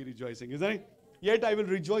we can be rejoicing, isn't it? Yet I will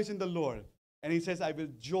rejoice in the Lord. And he says, I will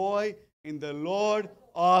joy in the Lord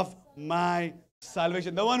of my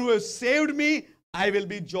salvation. The one who has saved me, I will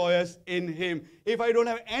be joyous in him. If I don't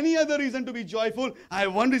have any other reason to be joyful, I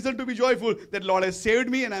have one reason to be joyful, that Lord has saved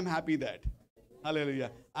me and I'm happy that. Hallelujah.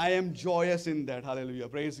 I am joyous in that. Hallelujah.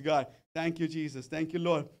 Praise God. Thank you, Jesus. Thank you,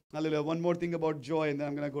 Lord. Hallelujah. One more thing about joy, and then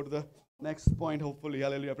I'm going to go to the next point, hopefully.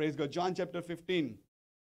 Hallelujah. Praise God. John chapter 15,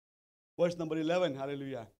 verse number 11.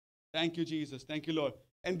 Hallelujah. Thank you, Jesus. Thank you, Lord.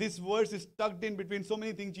 And this verse is tucked in between so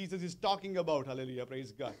many things Jesus is talking about. Hallelujah.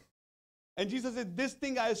 Praise God. And Jesus said, this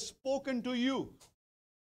thing I have spoken to you.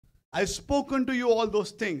 I have spoken to you all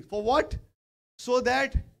those things. For what? So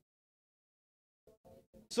that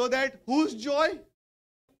So that whose joy?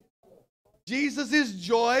 Jesus'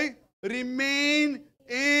 joy remain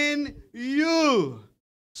in you.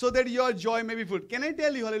 So that your joy may be full. Can I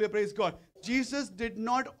tell you, hallelujah, praise God, Jesus did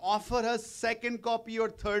not offer us second copy or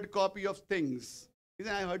third copy of things.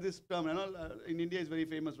 I heard this term, in India it's very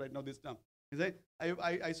famous right now, this term.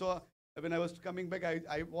 I saw, when I was coming back,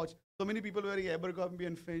 I watched so many people wearing Abercrombie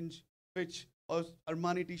and Fitch or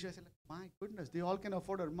Armani t-shirts. I said, my goodness, they all can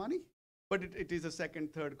afford Armani? But it is a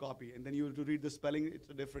second, third copy. And then you have to read the spelling, it's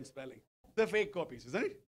a different spelling. The fake copies, isn't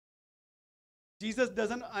it? Jesus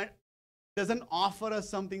doesn't offer us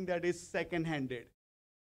something that is second-handed.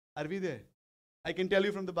 Are we there? I can tell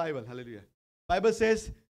you from the Bible, hallelujah. Bible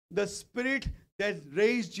says, the Spirit that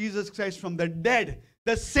raised Jesus Christ from the dead,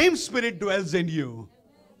 the same Spirit dwells in you.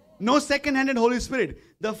 No second-handed Holy Spirit.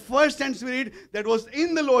 The first-hand Spirit that was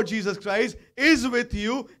in the Lord Jesus Christ is with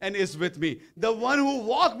you and is with me. The one who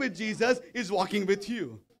walked with Jesus is walking with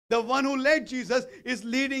you. The one who led Jesus is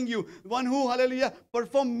leading you. One who, hallelujah,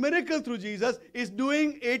 performed miracle through Jesus is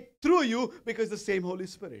doing it through you because the same Holy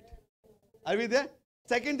Spirit. Are we there?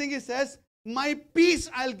 Second thing he says, my peace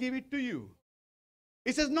I'll give it to you.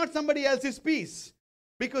 He says not somebody else's peace.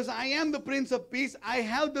 Because I am the Prince of Peace, I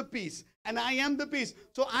have the peace. And I am the peace.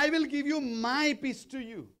 So I will give you my peace to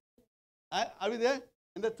you. Are we there?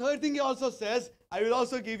 And the third thing he also says, I will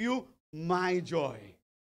also give you my joy.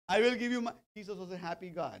 I will give you my... Jesus was a happy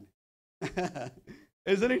God.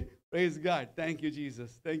 Isn't it? Praise God. Thank you,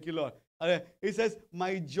 Jesus. Thank you, Lord. He says,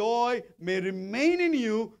 my joy may remain in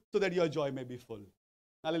you so that your joy may be full.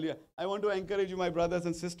 Hallelujah. I want to encourage you, my brothers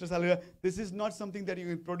and sisters. Hallelujah. This is not something that you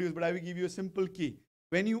can produce, but I will give you a simple key.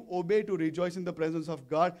 When you obey to rejoice in the presence of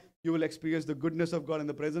God, you will experience the goodness of God and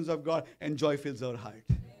the presence of God, and joy fills our heart.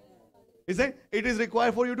 Isn't it? It is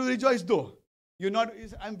required for you to rejoice though. You're not,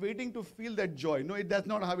 I'm waiting to feel that joy. No, that's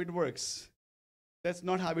not how it works. That's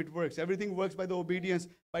not how it works. Everything works by the obedience,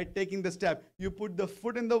 by taking the step. You put the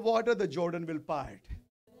foot in the water, the Jordan will part.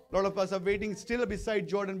 A lot of us are waiting still beside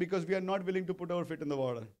Jordan because we are not willing to put our foot in the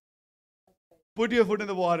water. Put your foot in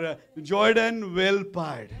the water. Jordan will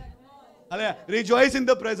part. Hallelujah. Rejoice in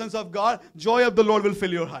the presence of God. Joy of the Lord will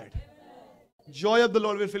fill your heart. Joy of the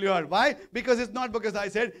Lord will fill your heart. Why? Because it's not because I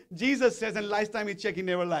said. Jesus says, and last time he checked, he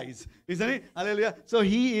never lies. Isn't it? Hallelujah. So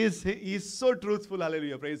he is so truthful.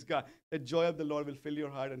 Hallelujah. Praise God. The joy of the Lord will fill your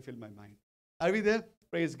heart and fill my mind. Are we there?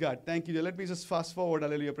 Praise God. Thank you. Let me just fast forward.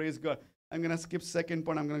 Hallelujah. Praise God. I'm going to skip second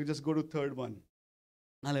point. I'm going to just go to third one.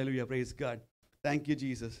 Hallelujah. Praise God. Thank you,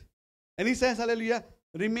 Jesus. And he says, hallelujah,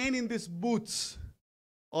 remain in these booths.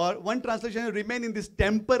 Or one translation, remain in these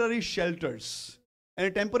temporary shelters.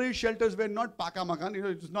 And temporary shelters were not paka makan.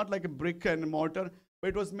 It was not like a brick and mortar. But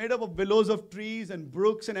it was made up of willows of trees and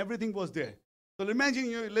brooks and everything was there. So imagine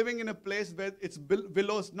you're living in a place where it's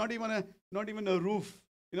willows, not even a roof,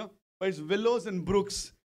 but it's willows and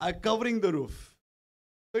brooks are covering the roof.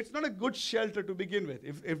 So it's not a good shelter to begin with.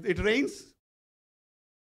 If it rains,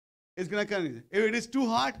 it's going to come in. If it is too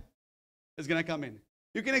hot, it's going to come in.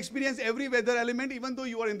 You can experience every weather element even though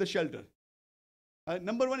you are in the shelter.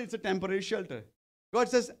 Number one, it's a temporary shelter. God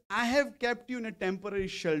says, I have kept you in a temporary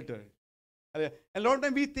shelter. A lot of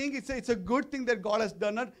times we think it's a good thing that God has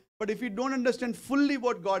done it, but if you don't understand fully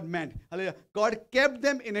what God meant, God kept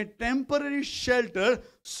them in a temporary shelter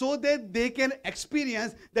so that they can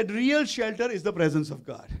experience that real shelter is the presence of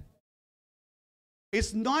God.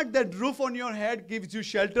 It's not that roof on your head gives you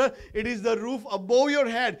shelter. It is the roof above your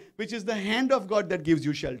head, which is the hand of God that gives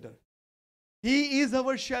you shelter. He is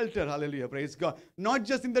our shelter. Hallelujah. Praise God. Not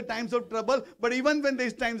just in the times of trouble, but even when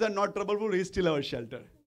these times are not troubleful, He is still our shelter.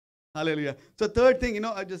 Hallelujah. So third thing,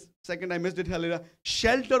 I missed it. Hallelujah.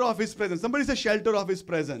 Shelter of His presence. Somebody say shelter of His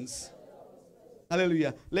presence.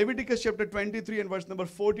 Hallelujah. Leviticus chapter 23 and verse number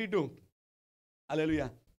 42.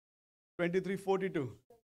 Hallelujah. 23:42.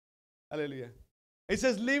 Hallelujah. It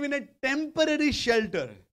says, live in a temporary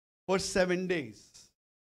shelter for 7 days.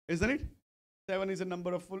 Isn't it? 7 is a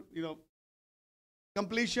number of full,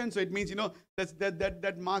 completion. So it means,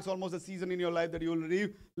 that marks almost a season in your life that you will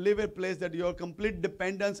live a place that your complete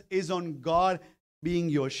dependence is on God being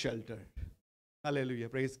your shelter. Hallelujah.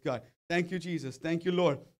 Praise God. Thank you, Jesus. Thank you,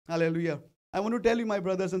 Lord. Hallelujah. I want to tell you, my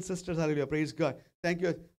brothers and sisters, hallelujah, praise God. Thank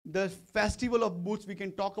you. The festival of booths, we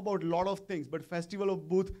can talk about a lot of things, but festival of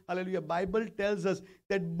booth, hallelujah, Bible tells us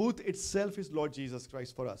that booth itself is Lord Jesus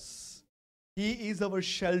Christ for us. He is our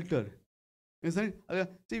shelter. Isn't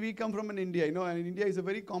it? See, we come from India, and India is a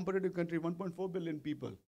very competitive country, 1.4 billion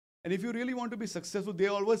people. And if you really want to be successful, they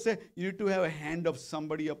always say you need to have a hand of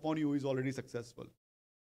somebody upon you who is already successful.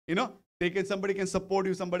 Somebody can support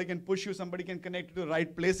you, somebody can push you, somebody can connect you to the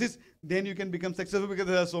right places. Then you can become successful because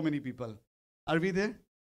there are so many people. Are we there?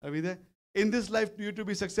 Are we there? In this life, you to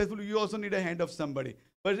be successful, you also need a hand of somebody.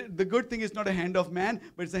 But the good thing is not a hand of man,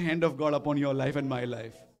 but it's the hand of God upon your life and my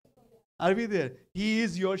life. Are we there? He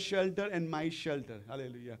is your shelter and my shelter.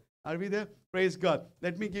 Hallelujah. Are we there? Praise God.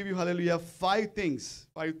 Let me give you, hallelujah, 5 things.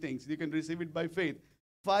 5 things. You can receive it by faith.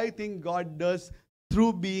 5 things God does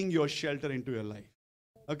through being your shelter into your life.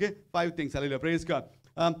 Okay? 5 things. Hallelujah. Praise God.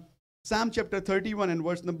 Psalm chapter 31 and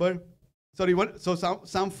verse number,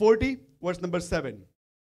 Psalm 40, verse number 7.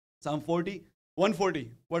 Psalm 40,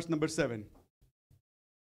 140, verse number 7.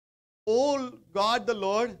 O God the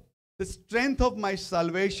Lord, the strength of my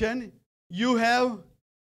salvation, you have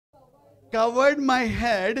covered my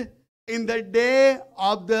head in the day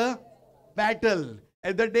of the battle.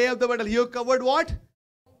 At the day of the battle, you covered what?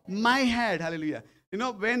 My head. Hallelujah. You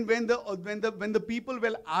know, when the people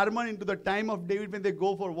were armored into the time of David, when they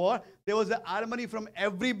go for war, there was an armory from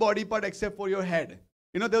every body part except for your head.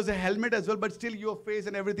 You know, there was a helmet as well, but still your face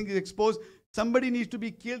and everything is exposed. Somebody needs to be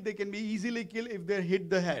killed. They can be easily killed if they hit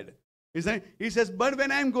the head. He says, but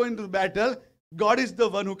when I'm going to battle, God is the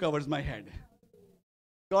one who covers my head.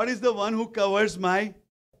 God is the one who covers my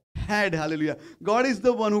head. Hallelujah. God is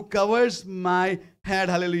the one who covers my head.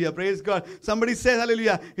 Hallelujah. Praise God. Somebody says,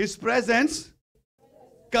 hallelujah, His presence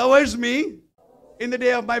covers me in the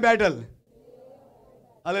day of my battle.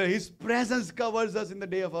 Hallelujah. His presence covers us in the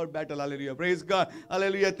day of our battle. Hallelujah. Praise God.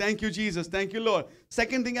 Hallelujah. Thank you, Jesus. Thank you, Lord.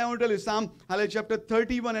 Second thing I want to tell you, Psalm, hallelujah, chapter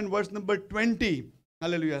 31 and verse number 20.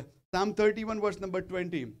 Hallelujah. Psalm 31 verse number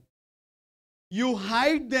 20. You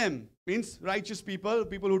hide them, means righteous people,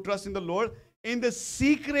 people who trust in the Lord, in the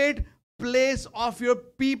secret place of your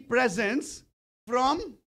presence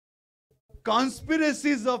from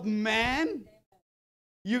conspiracies of man.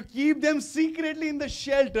 You keep them secretly in the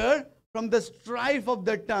shelter from the strife of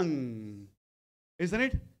the tongue. Isn't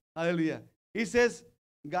it? Hallelujah. He says,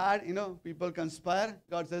 God, you know, people conspire.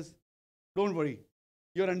 God says, don't worry.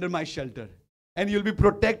 You're under my shelter. And you'll be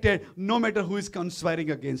protected no matter who is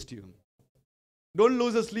conspiring against you. Don't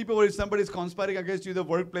lose a sleep over if somebody is conspiring against you in the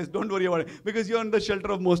workplace. Don't worry about it. Because you're under the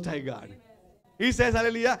shelter of Most High God. He says,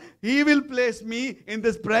 hallelujah, He will place me in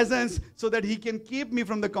this presence so that He can keep me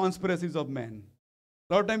from the conspiracies of men.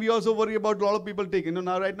 A lot of time we also worry about a lot of people taking. You know,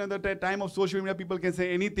 now right now in the time of social media, people can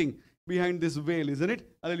say anything behind this veil, isn't it?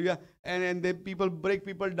 Hallelujah. And then people break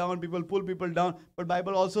people down, people pull people down. But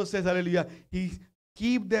Bible also says, hallelujah, He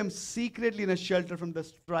keep them secretly in a shelter from the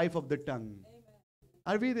strife of the tongue. Amen.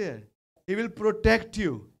 Are we there? He will protect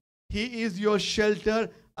you. He is your shelter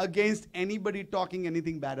against anybody talking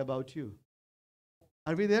anything bad about you.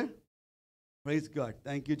 Are we there? Praise God.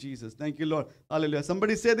 Thank you, Jesus. Thank you, Lord. Hallelujah.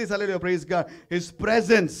 Somebody say this. Hallelujah. Praise God. His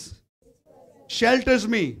presence shelters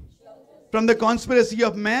me from the conspiracy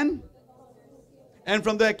of man and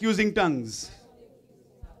from the accusing tongues.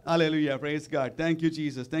 Hallelujah. Praise God. Thank you,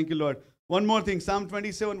 Jesus. Thank you, Lord. One more thing. Psalm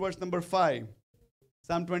 27, verse number 5.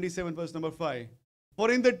 Psalm 27, verse number 5.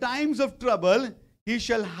 For in the times of trouble, He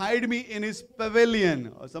shall hide me in His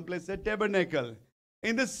pavilion. Or some place said tabernacle.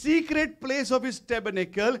 In the secret place of His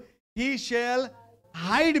tabernacle, He shall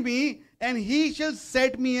hide me, and He shall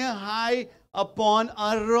set me high upon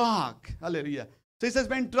a rock. Hallelujah. So He says,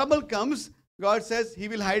 when trouble comes, God says He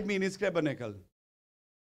will hide me in His tabernacle.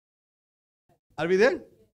 Are we there?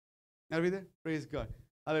 Are we there? Praise God.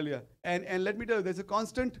 Hallelujah. And let me tell you, there's a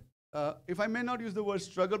constant, if I may not use the word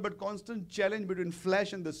struggle, but constant challenge between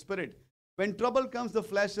flesh and the spirit. When trouble comes, the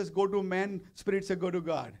flesh says, go to man, spirit says, go to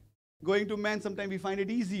God. Going to man, sometimes we find it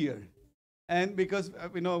easier. And because,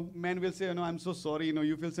 man will say, I'm so sorry,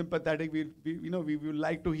 you feel sympathetic. We would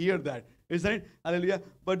like to hear that. Isn't it? Hallelujah.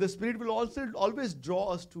 But the Spirit will also always draw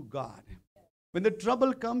us to God. When the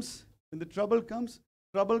trouble comes, trouble comes.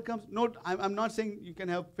 No, I'm not saying you can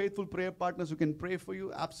have faithful prayer partners who can pray for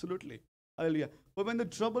you. Absolutely. Hallelujah. But when the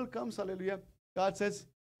trouble comes, hallelujah, God says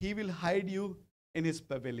He will hide you in His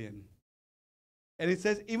pavilion. And it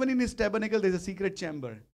says, even in His tabernacle, there's a secret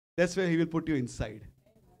chamber. That's where He will put you inside.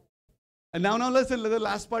 And now listen, the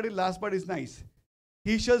last part is nice.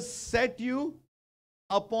 He shall set you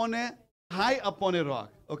high upon a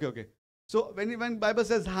rock. Okay. So when Bible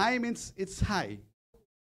says high, means it's high.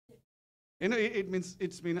 It means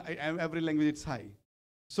every language it's high.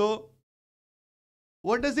 So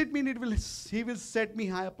what does it mean? He will set me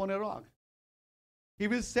high upon a rock. He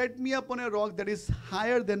will set me upon a rock that is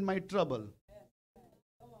higher than my trouble.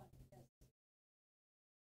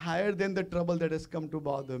 Higher than the trouble that has come to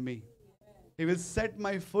bother me. He will set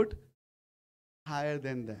my foot higher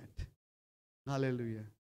than that. Hallelujah.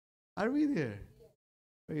 Are we there?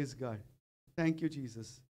 Praise God. Thank you,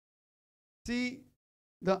 Jesus. See,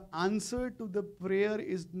 the answer to the prayer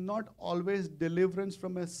is not always deliverance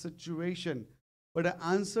from a situation But an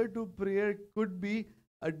answer to prayer could be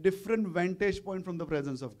a different vantage point from the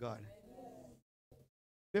presence of God.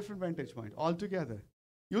 Different vantage point altogether.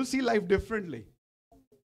 You'll see life differently.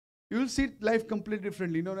 You'll see life completely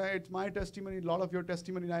differently. You know, it's my testimony, a lot of your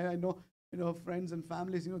testimony. I know, friends and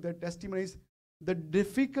families, their testimonies. The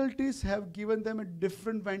difficulties have given them a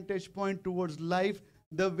different vantage point towards life,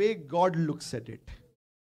 the way God looks at it.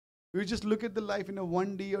 We just look at the life in a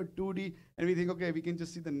 1D or 2D, and we think, okay, we can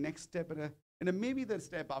just see the next step and maybe the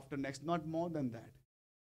step after next, not more than that.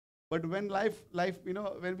 But when life,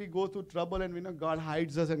 when we go through trouble and God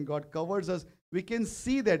hides us and God covers us, we can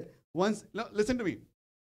see that once. Now, listen to me.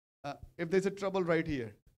 If there's a trouble right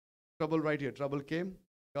here, trouble came.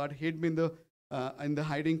 God hid me in the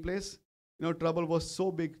hiding place. Trouble was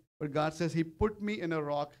so big, but God says He put me in a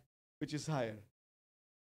rock which is higher.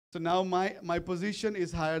 So now my position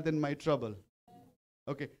is higher than my trouble.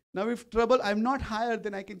 Okay. Now if trouble, I'm not higher,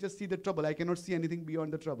 then I can just see the trouble. I cannot see anything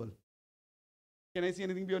beyond the trouble. Can I see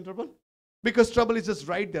anything beyond trouble? Because trouble is just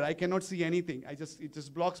right there. I cannot see anything. It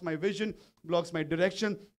just blocks my vision, blocks my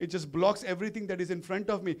direction. It just blocks everything that is in front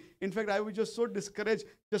of me. In fact, I was just so discouraged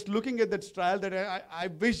just looking at that trial that I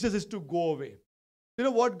wish this is to go away. You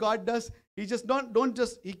know what God does? He just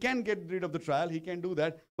He can get rid of the trial. He can do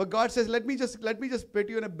that. But God says, let me just put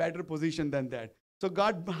you in a better position than that. So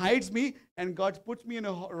God hides me and God puts me in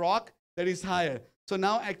a rock that is higher. So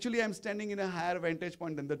now actually I'm standing in a higher vantage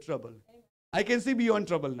point than the trouble. I can see beyond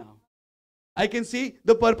trouble now. I can see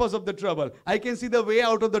the purpose of the trouble. I can see the way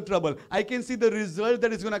out of the trouble. I can see the result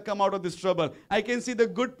that is going to come out of this trouble. I can see the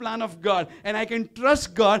good plan of God. And I can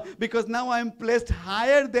trust God because now I am placed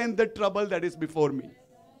higher than the trouble that is before me.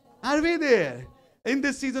 Are we there? In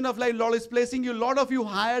this season of life, Lord is placing you, a lot of you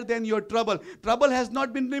higher than your trouble. Trouble has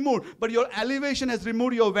not been removed, but your elevation has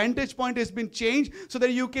removed. Your vantage point has been changed so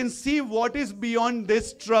that you can see what is beyond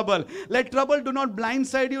this trouble. Let trouble do not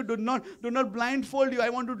blindside you, do not blindfold you.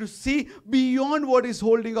 I want you to see beyond what is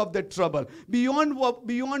holding up that trouble, beyond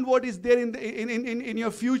what is there in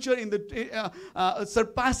your future, in the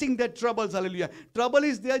surpassing that troubles. Hallelujah. Trouble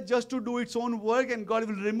is there just to do its own work, and God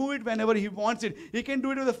will remove it whenever He wants it. He can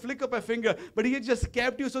do it with a flick of a finger, but He just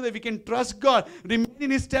kept you so that we can trust God, remain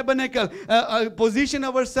in His tabernacle, position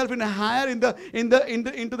ourselves in a higher into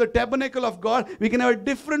the tabernacle of God. We can have a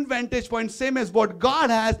different vantage point, same as what God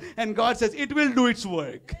has, and God says it will do its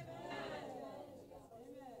work.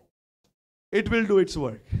 It will do its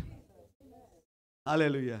work.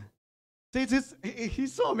 Hallelujah. See,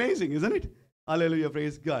 He's so amazing, isn't it? Hallelujah.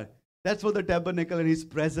 Praise God. That's what the tabernacle and His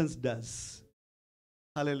presence does.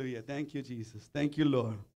 Hallelujah. Thank you, Jesus. Thank you,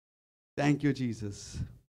 Lord. Thank you, Jesus.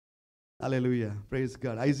 Hallelujah. Praise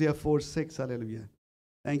God. Isaiah 4:6. Hallelujah.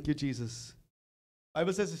 Thank you, Jesus.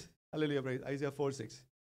 Bible says, hallelujah, praise. Isaiah 4:6.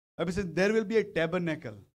 Bible says, there will be a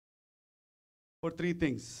tabernacle for three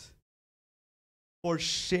things. For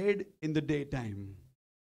shade in the daytime.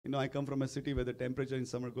 I come from a city where the temperature in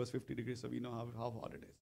summer goes 50 degrees, so we know how hot it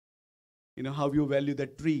is. How you value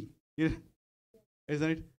that tree. Isn't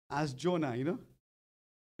it? Ask Jonah, He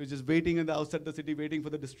was just waiting on the outside of the city, waiting for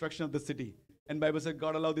the destruction of the city. And Bible said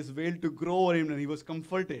God allowed this veil to grow over him and he was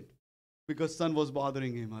comforted because sun was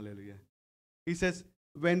bothering him. Hallelujah. He says,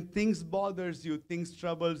 when things bothers you, things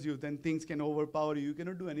troubles you, then things can overpower you. You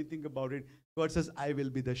cannot do anything about it. God says, I will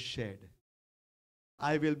be the shade.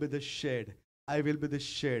 I will be the shade. I will be the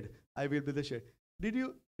shade. I will be the shade. Did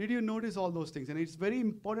you notice all those things? And it's very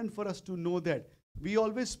important for us to know that. We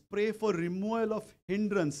always pray for removal of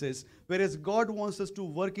hindrances, whereas God wants us to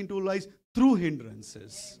work into lives through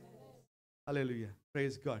hindrances. Hallelujah.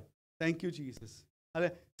 Praise God. Thank you, Jesus.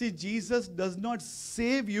 See, Jesus does not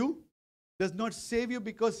save you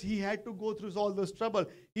because He had to go through all those trouble.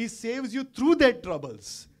 He saves you through that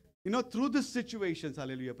troubles. Through the situations.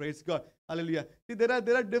 Hallelujah. Praise God. Hallelujah. See, there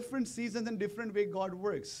are different seasons and different way God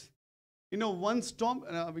works. One storm,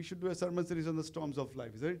 we should do a sermon series on the storms of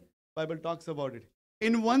life, is it? Bible talks about it.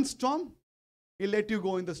 In one storm, He'll let you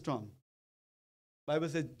go in the storm. Bible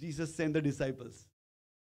says Jesus sent the disciples.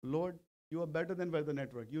 Lord, you are better than Weather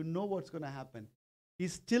Network. You know what's going to happen. He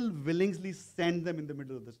still willingly sent them in the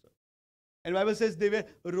middle of the storm. And Bible says they were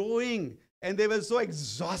rowing and they were so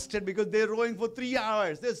exhausted because they're rowing for 3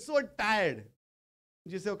 hours. They're so tired.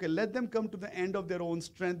 You say, okay, let them come to the end of their own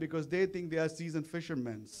strength because they think they are seasoned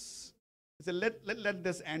fishermen. He said, let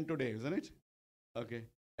this end today, isn't it? Okay.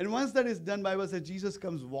 And once that is done, Bible says Jesus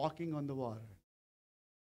comes walking on the water.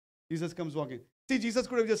 Jesus comes walking. See, Jesus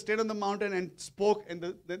could have just stayed on the mountain and spoke and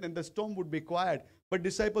the storm would be quiet. But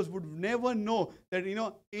disciples would never know that,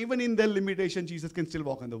 even in their limitation, Jesus can still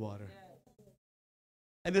walk on the water.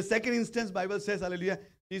 And the second instance, Bible says, hallelujah,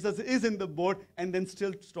 Jesus is in the boat, and then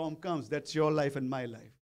still storm comes. That's your life and my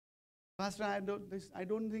life. Pastor, I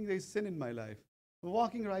don't think there's sin in my life.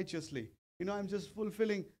 Walking righteously. I'm just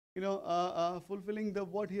fulfilling, fulfilling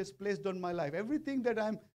what He has placed on my life. Everything that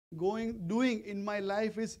I'm doing in my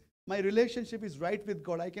life is, my relationship is right with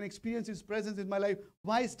God. I can experience His presence in my life.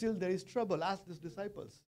 Why still there is trouble? Ask His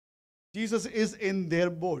disciples. Jesus is in their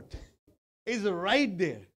boat. He's right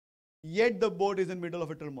there. Yet the boat is in the middle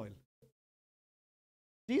of a turmoil.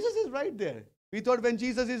 Jesus is right there. We thought when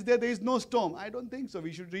Jesus is there is no storm. I don't think so.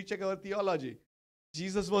 We should recheck our theology.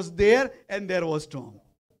 Jesus was there and there was storm.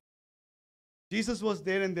 Jesus was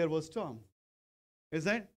there and there was storm. Is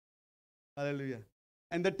that? Hallelujah.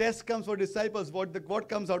 And the test comes for disciples. What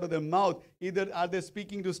comes out of their mouth? Either are they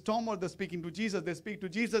speaking to storm or they're speaking to Jesus. They speak to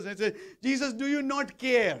Jesus and say, Jesus, do you not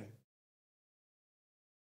care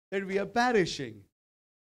that we are perishing?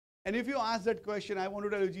 And if you ask that question, I want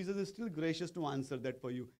to tell you, Jesus is still gracious to answer that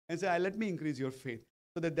for you and say, let me increase your faith.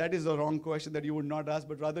 So that is the wrong question that you would not ask,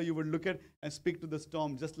 but rather you would look at and speak to the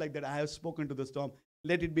storm, just like that I have spoken to the storm.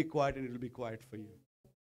 Let it be quiet and it will be quiet for you.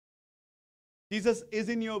 Jesus is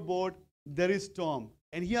in your boat. There is storm.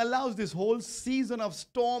 And He allows this whole season of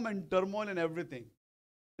storm and turmoil and everything.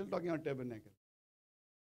 Still talking about tabernacle.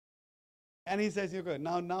 And He says, okay,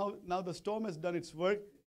 now the storm has done its work.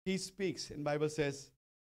 He speaks. And Bible says,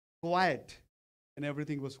 quiet. And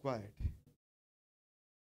everything was quiet.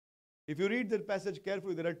 If you read that passage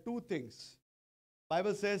carefully, there are two things.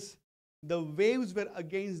 Bible says, the waves were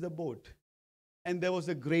against the boat. And there was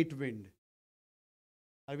a great wind.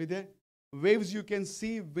 Are we there? Waves you can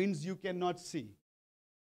see, winds you cannot see.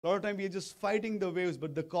 A lot of time we are just fighting the waves,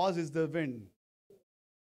 but the cause is the wind.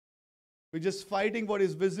 We're just fighting what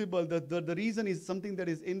is visible. The reason is something that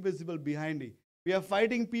is invisible behind it. We are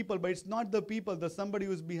fighting people, but it's not the people, somebody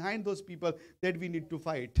who is behind those people that we need to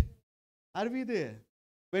fight. Are we there?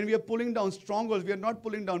 When we are pulling down strongholds, we are not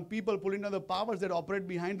pulling down people, pulling down the powers that operate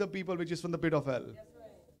behind the people, which is from the pit of hell. Yes,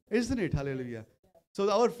 right. Isn't it? Hallelujah. So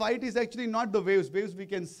our fight is actually not the waves. Waves we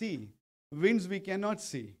can see. Winds we cannot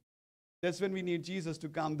see. That's when we need Jesus to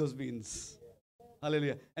calm those winds.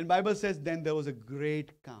 Hallelujah. And Bible says, then there was a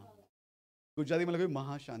great calm. Gujarati mein lagay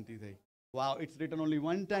maha shanti thai. Wow, it's written only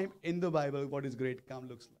one time in the Bible what is great calm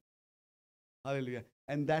looks like. Hallelujah.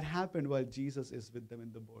 And that happened while Jesus is with them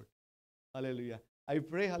in the boat. Hallelujah. I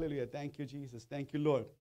pray, hallelujah. Thank you, Jesus. Thank you, Lord.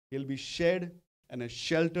 He'll be shed and a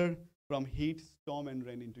shelter from heat, storm, and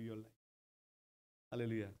rain into your life.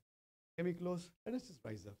 Hallelujah. Can we close? Let us just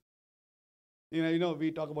rise up.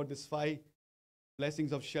 We talk about these 5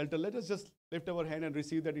 blessings of shelter. Let us just lift our hand and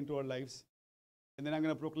receive that into our lives. And then I'm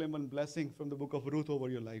going to proclaim one blessing from the book of Ruth over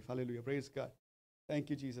your life. Hallelujah. Praise God. Thank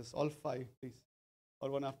you, Jesus. All 5, please.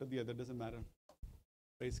 Or one after the other. Doesn't matter.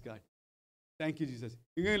 Praise God. Thank you, Jesus.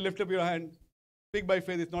 You're going to lift up your hand. Speak by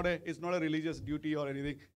faith. It's not a religious duty or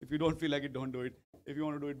anything. If you don't feel like it, don't do it. If you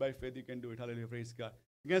want to do it by faith, you can do it. Hallelujah. Praise God.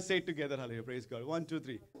 You're going to say it together. Hallelujah. Praise God. 1, 2,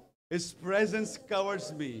 3. His presence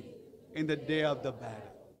covers me in the day of the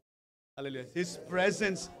battle. Hallelujah. His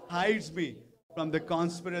presence hides me from the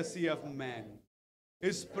conspiracy of man.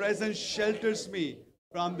 His presence shelters me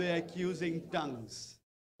from the accusing tongues.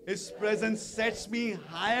 His presence sets me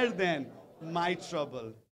higher than my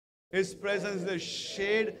trouble. His presence is a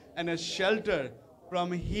shade and a shelter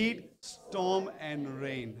from heat, storm, and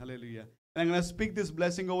rain. Hallelujah. And I'm going to speak this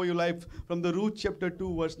blessing over your life from the Ruth chapter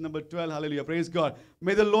 2, verse number 12. Hallelujah. Praise God.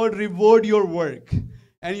 May the Lord reward your work,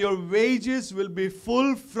 and your wages will be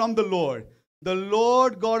full from the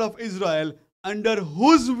Lord God of Israel, under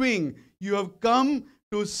whose wing you have come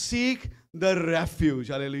to seek the refuge.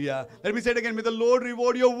 Hallelujah. Let me say it again. May the Lord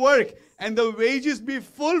reward your work, and the wages be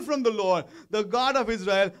full from the Lord, the God of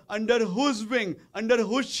Israel, under whose wing, under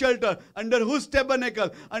whose shelter, under whose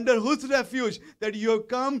tabernacle, under whose refuge that you have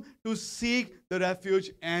come to seek the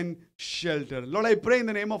refuge and shelter. Lord, I pray in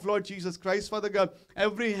the name of Lord Jesus Christ, Father God,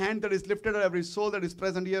 every hand that is lifted or every soul that is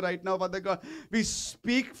present here right now, Father God, we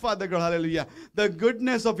speak, Father God, hallelujah, the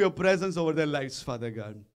goodness of your presence over their lives, Father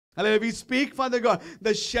God. Hallelujah. We speak, Father God,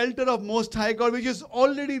 the shelter of Most High God, which is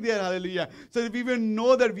already there. Hallelujah. So that we will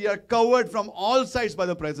know that we are covered from all sides by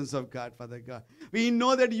the presence of God, Father God. We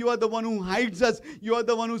know that you are the one who hides us. You are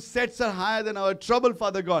the one who sets us higher than our trouble,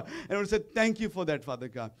 Father God. And we say thank you for that, Father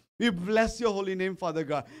God. We bless your holy name, Father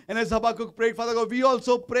God. And as Habakkuk prayed, Father God, we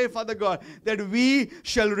also pray, Father God, that we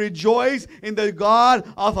shall rejoice in the God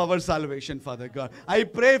of our salvation, Father God. I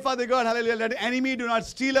pray, Father God, hallelujah, that the enemy do not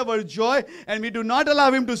steal our joy, and we do not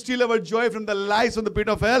allow him to steal our joy from the lies of the pit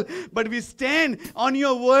of hell, but we stand on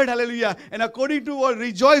your word, hallelujah, and according to our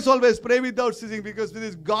rejoice always, pray without ceasing, because this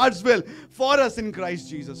is God's will for us in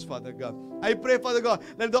Christ Jesus, Father God. I pray, Father God,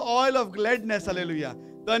 let the oil of gladness, hallelujah,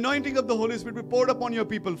 The anointing of the Holy Spirit be poured upon your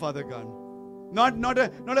people, Father God. Not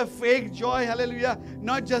a fake joy, hallelujah.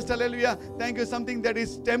 Not just, hallelujah, thank you, something that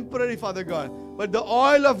is temporary, Father God. But the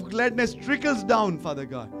oil of gladness trickles down, Father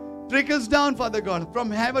God. Trickles down, Father God, from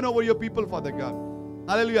heaven over your people, Father God.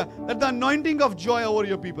 Hallelujah. That the anointing of joy over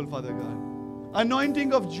your people, Father God.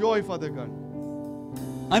 Anointing of joy, Father God.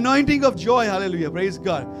 Anointing of joy, hallelujah. Praise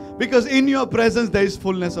God. Because in your presence there is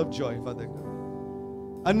fullness of joy, Father God.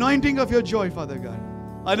 Anointing of your joy, Father God.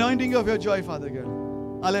 Anointing of your joy, Father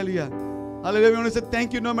God. Hallelujah. Hallelujah. We want to say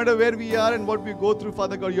thank you no matter where we are and what we go through,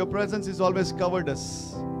 Father God. Your presence has always covered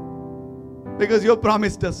us. Because you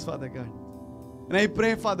promised us, Father God. And I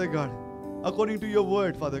pray, Father God, according to your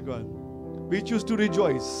word, Father God, we choose to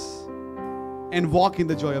rejoice and walk in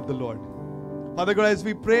the joy of the Lord. Father God, as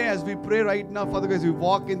we pray right now, Father God, as we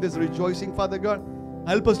walk in this rejoicing, Father God,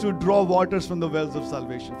 help us to draw waters from the wells of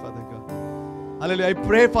salvation, Father God. Hallelujah. I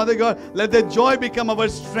pray, Father God, let the joy become our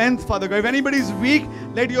strength, Father God. If anybody is weak,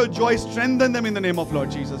 let your joy strengthen them in the name of Lord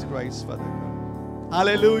Jesus Christ, Father God.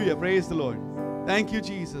 Hallelujah. Praise the Lord. Thank you,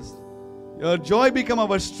 Jesus. Your joy become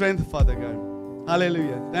our strength, Father God.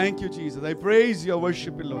 Hallelujah. Thank you, Jesus. I praise you,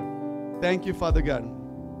 worship you, Lord. Thank you, Father God.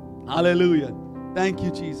 Hallelujah. Thank you,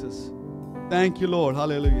 Jesus. Thank you, Lord.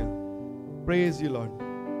 Hallelujah. Praise you, Lord.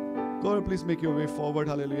 God, please make your way forward.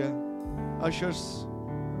 Hallelujah. Ushers.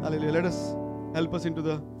 Hallelujah. Let us help us into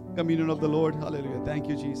the communion of the Lord. Hallelujah. Thank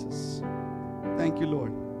you, Jesus. Thank you,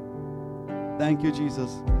 Lord. Thank you,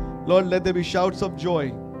 Jesus. Lord, let there be shouts of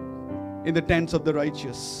joy in the tents of the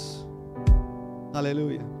righteous.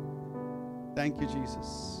 Hallelujah. Thank you,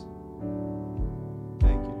 Jesus.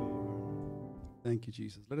 Thank you, Lord. Thank you,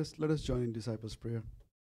 Jesus. Let us join in disciples' prayer.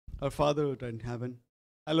 Our Father who art in heaven,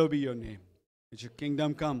 hallowed be your name. Let your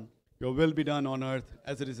kingdom come, your will be done on earth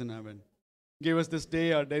as it is in heaven. Give us this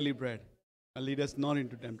day our daily bread, and lead us not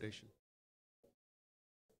into temptation.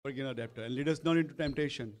 Forgive our debtor, and lead us not into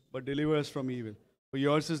temptation, but deliver us from evil. For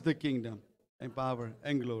yours is the kingdom, and power,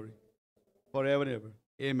 and glory, forever and ever.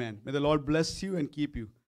 Amen. May the Lord bless you and keep you.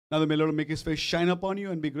 Now may the Lord make his face shine upon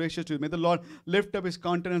you and be gracious to you. May the Lord lift up his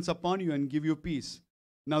countenance upon you and give you peace.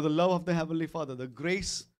 Now the love of the Heavenly Father, the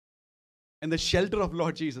grace and the shelter of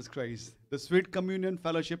Lord Jesus Christ, the sweet communion,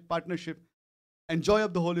 fellowship, partnership, and joy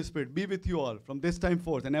of the Holy Spirit be with you all from this time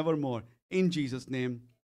forth and evermore. In Jesus' name,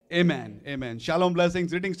 amen. Amen. Shalom,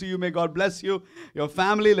 blessings, greetings to you. May God bless you, your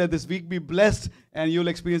family. Let this week be blessed, and you'll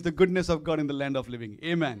experience the goodness of God in the land of living.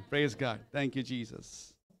 Amen. Praise God. Thank you, Jesus.